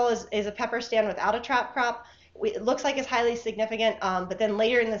untreated control is a pepper stand without a trap crop. It looks like it's highly significant, but then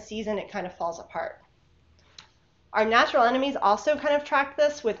later in the season, it kind of falls apart. Our natural enemies also kind of track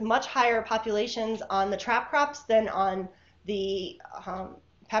this with much higher populations on the trap crops than on the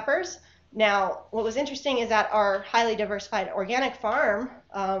peppers. Now, what was interesting is that our highly diversified organic farm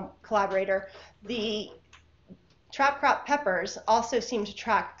collaborator, the trap crop peppers also seem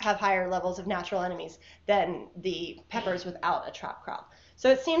to have higher levels of natural enemies than the peppers without a trap crop. So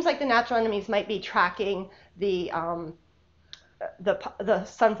it seems like the natural enemies might be tracking the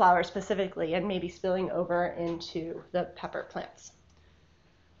sunflower specifically and maybe spilling over into the pepper plants.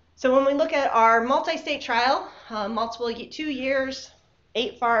 So when we look at our multi-state trial, 2 years,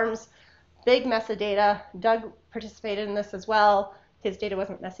 8 farms, big mess of data. Doug participated in this as well. His data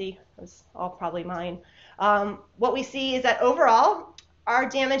wasn't messy, it was all probably mine. What we see is that overall, our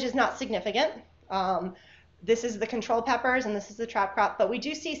damage is not significant. This is the control peppers and this is the trap crop, but we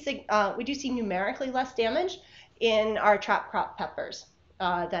do see numerically less damage in our trap crop peppers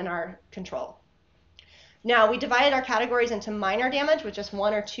than our control. Now, we divided our categories into minor damage with just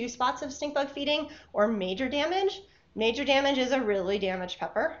 1 or 2 spots of stink bug feeding, or major damage. Major damage is a really damaged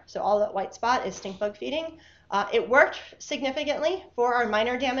pepper, so all that white spot is stink bug feeding. It worked significantly for our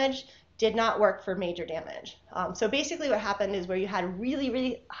minor damage, did not work for major damage. So basically what happened is where you had really,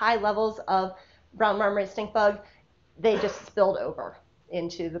 really high levels of brown marmorated stink bug, they just spilled over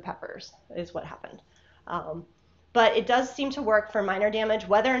into the peppers is what happened. But it does seem to work for minor damage.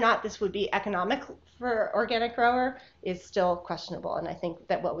 Whether or not this would be economic for organic grower is still questionable. And I think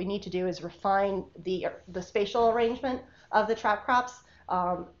that what we need to do is refine the spatial arrangement of the trap crops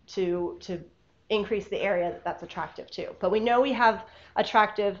to increase the area that's attractive to. But we know we have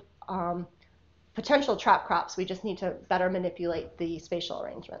attractive potential trap crops. We just need to better manipulate the spatial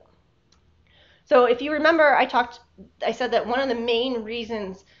arrangement. So if you remember, I said that one of the main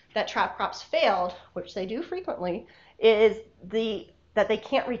reasons that trap crops failed, which they do frequently, is that they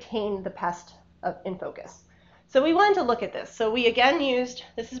can't retain the pest in focus. So we wanted to look at this. So we again used,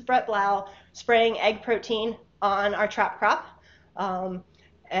 this is Brett Blau spraying egg protein on our trap crop.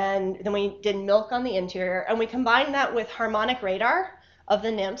 And then we did milk on the interior, and we combined that with harmonic radar of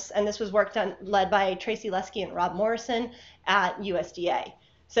the nymphs, and this was work led by Tracy Lesky and Rob Morrison at USDA.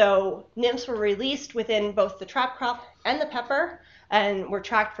 So nymphs were released within both the trap crop and the pepper and were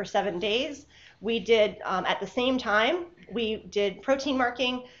tracked for 7 days. We did, at the same time, we did protein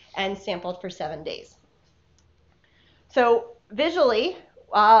marking and sampled for 7 days. So visually,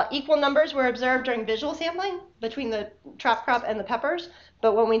 equal numbers were observed during visual sampling between the trap crop and the peppers,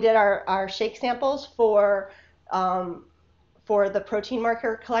 but when we did our shake samples for the protein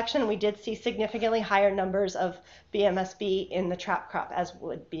marker collection, we did see significantly higher numbers of BMSB in the trap crop, as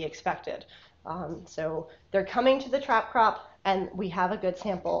would be expected. So they're coming to the trap crop, and we have a good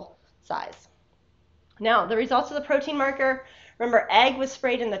sample size. Now, the results of the protein marker, remember, egg was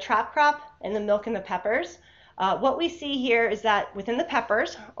sprayed in the trap crop and the milk in the peppers. What we see here is that within the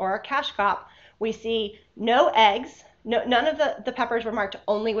peppers, or our cash crop, we see no eggs. None of the peppers were marked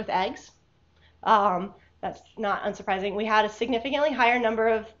only with eggs. That's not unsurprising. We had a significantly higher number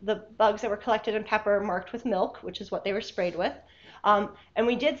of the bugs that were collected in pepper marked with milk, which is what they were sprayed with. And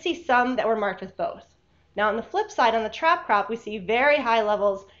we did see some that were marked with both. Now, on the flip side, on the trap crop, we see very high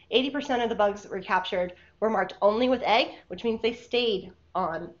levels. 80% of the bugs that were captured were marked only with egg, which means they stayed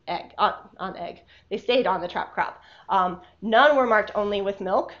on egg. They stayed on the trap crop. None were marked only with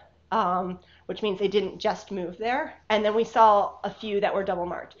milk, which means they didn't just move there. And then we saw a few that were double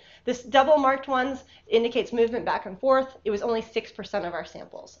marked. This double marked ones indicates movement back and forth. It was only 6% of our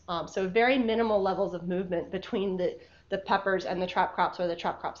samples. So very minimal levels of movement between the peppers and the trap crops, or the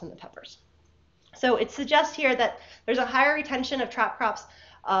trap crops and the peppers. So it suggests here that there's a higher retention of trap crops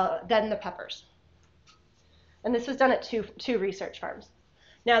than the peppers. And this was done at two research farms.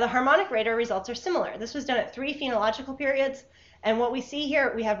 Now the harmonic radar results are similar. This was done at 3 phenological periods. And what we see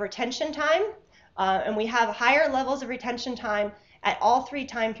here, we have retention time, and we have higher levels of retention time at all 3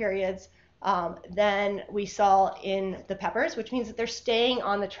 time periods than we saw in the peppers, which means that they're staying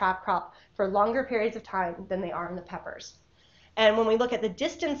on the trap crop for longer periods of time than they are in the peppers. And when we look at the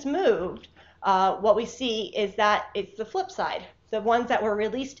distance moved, what we see is that it's the flip side. The ones that were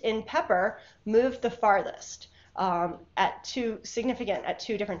released in pepper moved the farthest at 2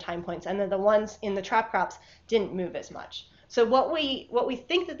 different time points, and then the ones in the trap crops didn't move as much. So what we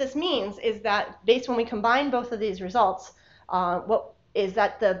think that this means is that, based when we combine both of these results, what is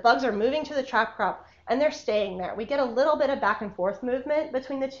that the bugs are moving to the trap crop and they're staying there. We get a little bit of back and forth movement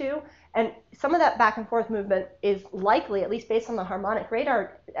between the two, and some of that back and forth movement is likely, at least based on the harmonic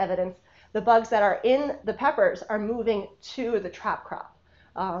radar evidence, the bugs that are in the peppers are moving to the trap crop.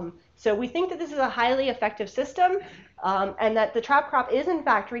 So we think that this is a highly effective system, and that the trap crop is in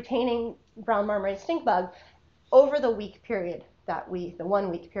fact retaining brown marmorated stink bug over the 1 week period that we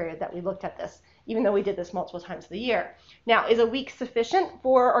looked at this, even though we did this multiple times of the year. Now, is a week sufficient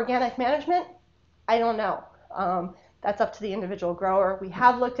for organic management? I don't know. That's up to the individual grower. We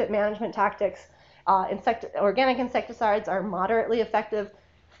have looked at management tactics. Organic insecticides are moderately effective.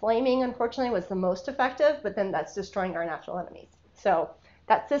 Flaming, unfortunately, was the most effective, but then that's destroying our natural enemies. So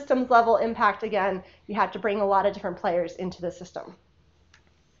that systems level impact, again, you have to bring a lot of different players into the system.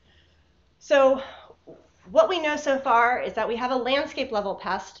 So what we know so far is that we have a landscape level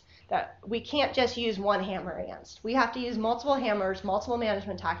pest that we can't just use one hammer against. We have to use multiple hammers, multiple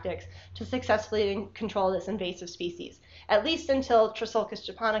management tactics to successfully control this invasive species, at least until Trisulcus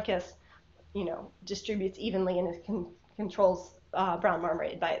japonicus, distributes evenly and controls brown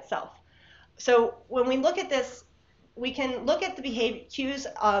marmorated by itself. So when we look at this, we can look at the behavior cues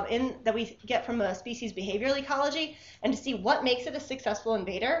that we get from a species behavioral ecology, and to see what makes it a successful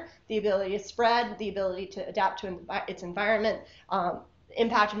invader: the ability to spread, the ability to adapt to its environment,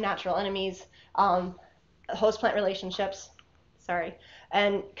 impact of natural enemies, host-plant relationships,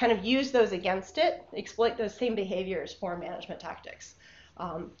 and kind of use those against it, exploit those same behaviors for management tactics.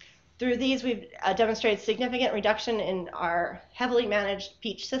 Through these, we've demonstrated significant reduction in our heavily managed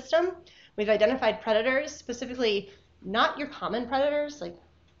peach system. We've identified predators, specifically not your common predators like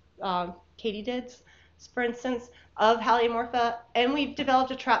katydids, for instance, of Haliomorpha, and we've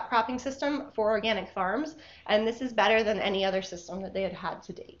developed a trap cropping system for organic farms, and this is better than any other system that they had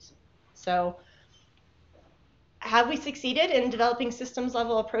to date. So have we succeeded in developing systems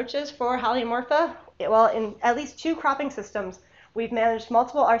level approaches for Haliomorpha? Well, in at least 2 cropping systems, we've managed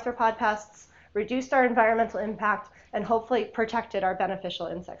multiple arthropod pests, reduced our environmental impact, and hopefully protected our beneficial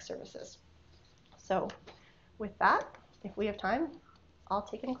insect services. So with that, if we have time, I'll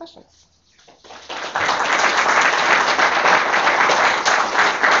take any questions.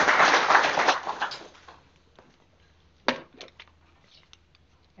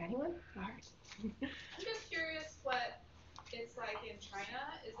 Anyone? All right. I'm just curious what it's like in China.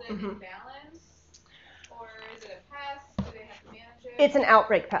 Is it in balance, or is it a pest? Do they have to manage it? It's an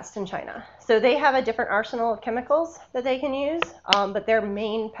outbreak pest in China. So they have a different arsenal of chemicals that they can use, but their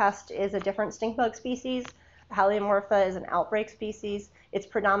main pest is a different stink bug species. Haliomorpha is an outbreak species. It's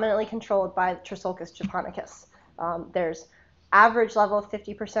predominantly controlled by Trisulcus japonicus. There's average level of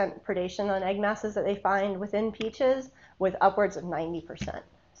 50% predation on egg masses that they find within peaches, with upwards of 90%.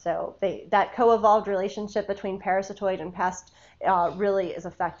 So that co-evolved relationship between parasitoid and pest really is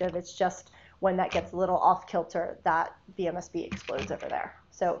effective. It's just when that gets a little off kilter that BMSB explodes over there.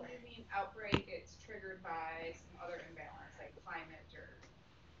 So you mean outbreak, it's triggered by some other imbalance, like climate or?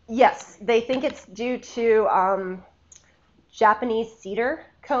 Yes, they think it's due to Japanese cedar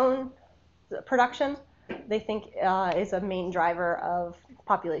cone production. They think is a main driver of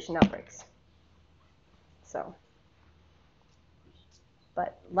population outbreaks. So,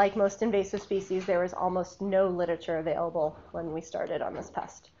 but like most invasive species, there was almost no literature available when we started on this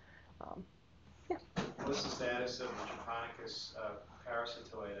pest. Yeah. What's the status of the Japonicus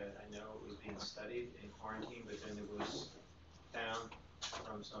parasitoid? I know it was being studied in quarantine, but then it was found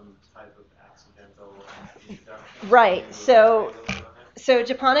from some type of accidental introduction. Right. So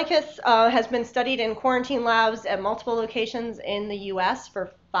Japonicus has been studied in quarantine labs at multiple locations in the U.S.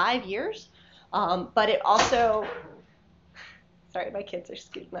 for 5 years, but it also Sorry, my kids are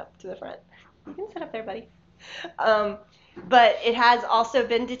scooting up to the front. You can sit up there, buddy. But it has also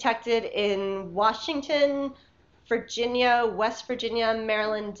been detected in Washington, Virginia, West Virginia,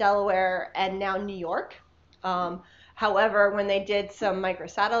 Maryland, Delaware, and now New York. However, when they did some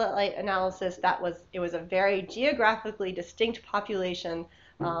microsatellite analysis, it was a very geographically distinct population,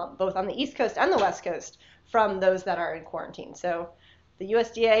 both on the East Coast and the West Coast, from those that are in quarantine. So the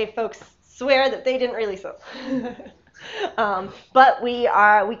USDA folks swear that they didn't release them. But we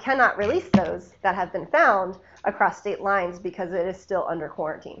cannot release those that have been found across state lines because it is still under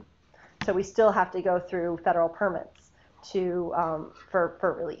quarantine. So we still have to go through federal permits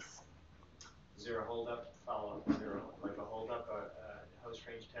for release. Is there a holdup, follow-up, is there like a holdup, host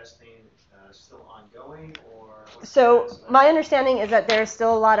range testing still ongoing, or? So my understanding is that there's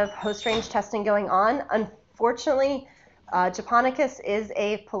still a lot of host range testing going on. Unfortunately, Japonicus is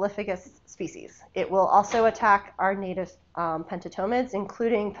a polyphagous species. It will also attack our native pentatomids,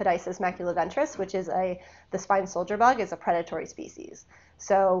 including Podisis maculoventris, which is the spine soldier bug, is a predatory species.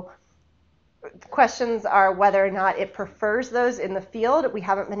 So questions are whether or not it prefers those in the field. We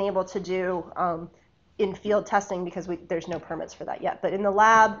haven't been able to do in-field testing because there's no permits for that yet. But in the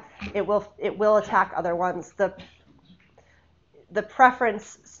lab, it will attack other ones. The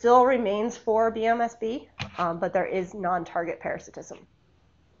preference still remains for BMSB, but there is non-target parasitism.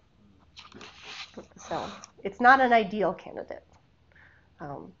 So it's not an ideal candidate.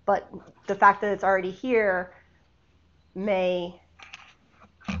 But the fact that it's already here may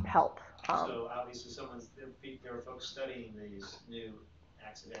help. So obviously there are folks studying these new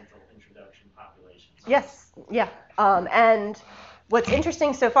accidental introduction populations. Yes, yeah. And what's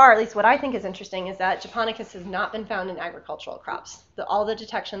interesting so far, at least what I think is interesting, is that Japonicus has not been found in agricultural crops. All the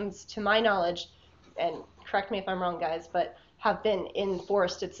detections, to my knowledge, and correct me if I'm wrong, guys, but have been in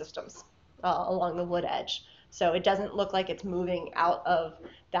forested systems along the wood edge. So it doesn't look like it's moving out of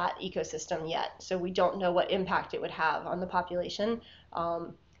that ecosystem yet. So we don't know what impact it would have on the population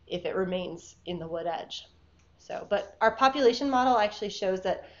if it remains in the wood edge. So, but our population model actually shows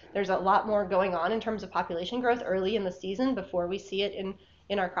that there's a lot more going on in terms of population growth early in the season before we see it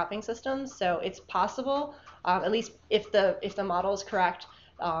in our cropping systems. So it's possible, at least if the model is correct,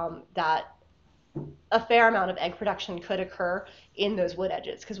 that a fair amount of egg production could occur in those wood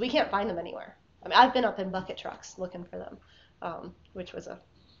edges because we can't find them anywhere. I mean, I've been up in bucket trucks looking for them, which was a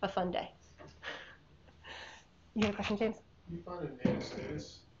fun day. You have a question, James? Do you find an egg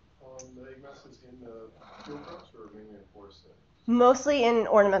status on the egg masses in the field crops or mainly in forest settings? Mostly in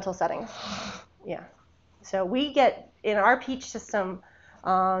ornamental settings. Yeah. So we get, in our peach system,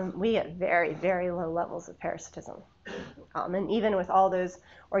 we get very, very low levels of parasitism. And even with all those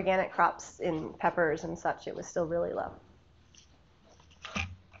organic crops in peppers and such, it was still really low.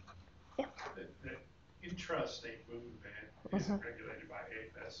 Yeah. The intrastate movement isn't regulated by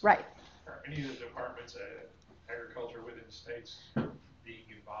AFS. Right. Are any of the departments of agriculture within the states being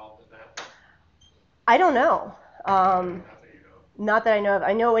involved in that? I don't know. Not that you know of. Not that I know of.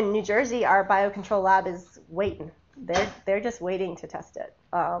 I know in New Jersey, our biocontrol lab is waiting. They're just waiting to test it.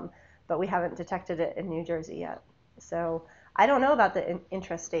 But we haven't detected it in New Jersey yet. So I don't know about the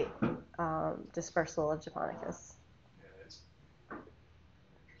intrastate dispersal of Japonicus. Yeah, it's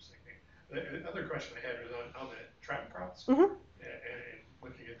interesting. The other question I had was on the trap crops and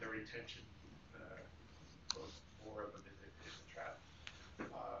looking at the retention, both more of them in the trap.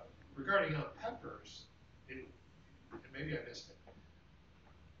 Regarding peppers, and maybe I missed it.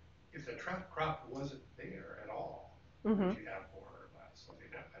 If the trap crop wasn't there at all, would you have more or less? I mean,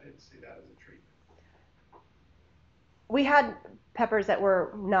 I didn't see that as a treatment. We had peppers that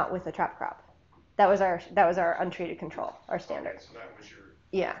were not with the trap crop. That was our untreated control, our standard. Okay, so that was your.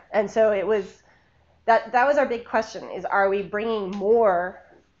 Yeah, and so it was that was our big question: is are we bringing more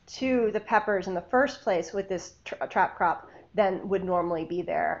to the peppers in the first place with this trap crop than would normally be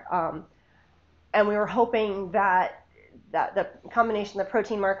there? And we were hoping that the combination of the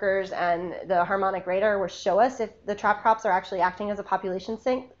protein markers and the harmonic radar will show us if the trap crops are actually acting as a population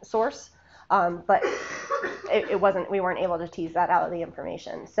source. But it wasn't. We weren't able to tease that out of the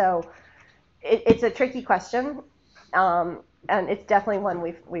information. So it's a tricky question, and it's definitely one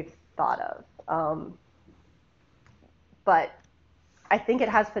we've thought of. But I think it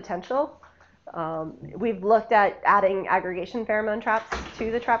has potential. We've looked at adding aggregation pheromone traps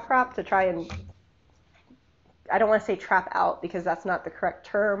to the trap crop to try and, I don't want to say trap out because that's not the correct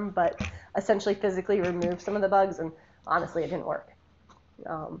term, but essentially physically remove some of the bugs, and honestly, it didn't work.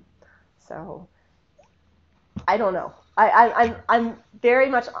 So I don't know. I'm very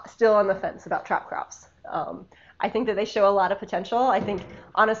much still on the fence about trap crops. I think that they show a lot of potential. I think,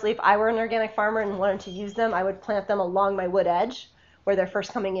 honestly, if I were an organic farmer and wanted to use them, I would plant them along my wood edge where they're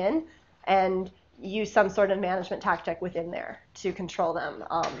first coming in and use some sort of management tactic within there to control them,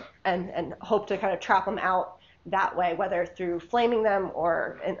 and hope to kind of trap them out that way, whether through flaming them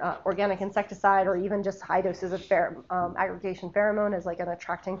or organic insecticide or even just high doses of aggregation pheromone as like an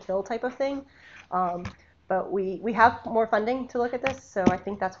attract and kill type of thing. But we have more funding to look at this, so I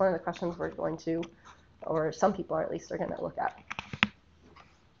think that's one of the questions we're going to, or some people at least are going to look at.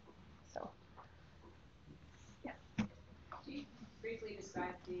 So, yeah. Can you briefly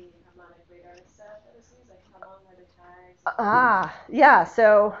describe the harmonic radar setup that was used? Like how long were the tags? Yeah.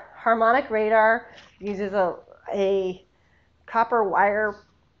 So harmonic radar uses a copper wire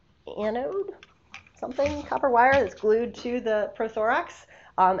anode, copper wire that's glued to the prothorax,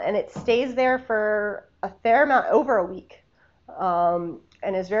 and it stays there for a fair amount, over a week,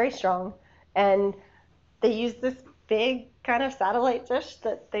 and is very strong. And they use this big kind of satellite dish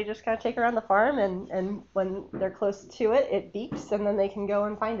that they just kind of take around the farm, and when they're close to it, it beeps, and then they can go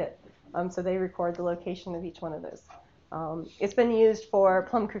and find it. So they record the location of each one of those. It's been used for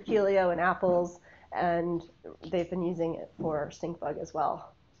plum curculio and apples, and they've been using it for stink bug as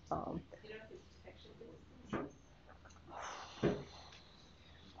well. You don't know if it's detection distance?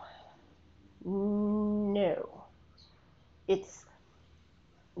 No, it's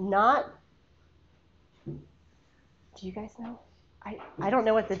not. Do you guys know? I don't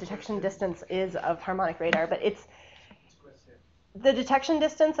know what the detection distance is of harmonic radar, but it's the detection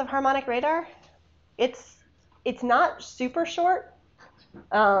distance of harmonic radar. It's not super short.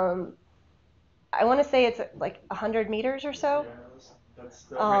 I want to say it's like 100 meters or so. Yeah, that rings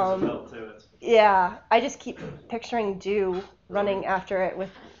a bell to it. Yeah, I just keep picturing Dew running after it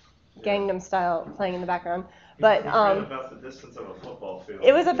with Gangnam Style playing in the background. But about the distance of a football field.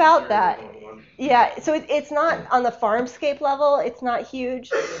 It was about that. Yeah, so it's not on the farmscape level. It's not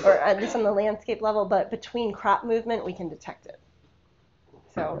huge, or at least on the landscape level. But between crop movement, we can detect it.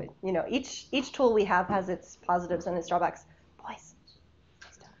 So each tool we have has its positives and its drawbacks. Boys.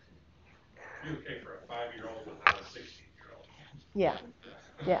 You okay for a 5-year-old but not a 16-year-old? Yeah.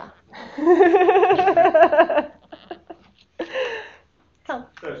 Tom.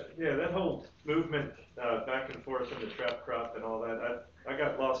 Yeah, that whole movement back and forth in the trap crop and all that, I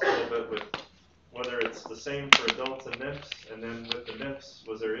got lost a little bit with whether it's the same for adults and nymphs, and then with the nymphs,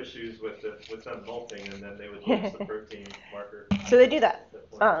 was there issues with them molting, and then they would lose the protein marker? So they do that.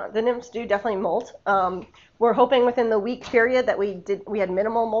 The nymphs do definitely molt. We're hoping within the week period that we had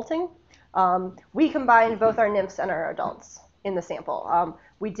minimal molting. We combined both our nymphs and our adults in the sample.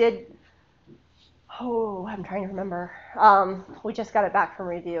 We did. Oh, I'm trying to remember. We just got it back from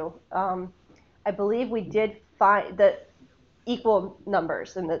review. I believe we did find that equal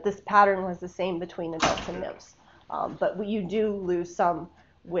numbers, and that this pattern was the same between adults and nymphs. But you do lose some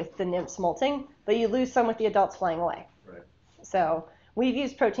with the nymphs molting, but you lose some with the adults flying away. Right. So we've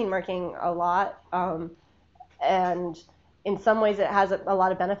used protein marking a lot, and in some ways it has a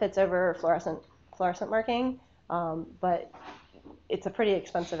lot of benefits over fluorescent marking, but it's a pretty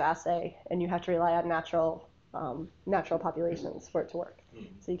expensive assay, and you have to rely on natural populations for it to work.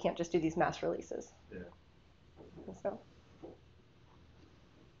 So you can't just do these mass releases. Yeah. So.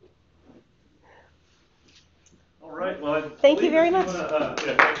 All right. Well, Thank you very much. Yeah,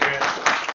 thank you, Ann.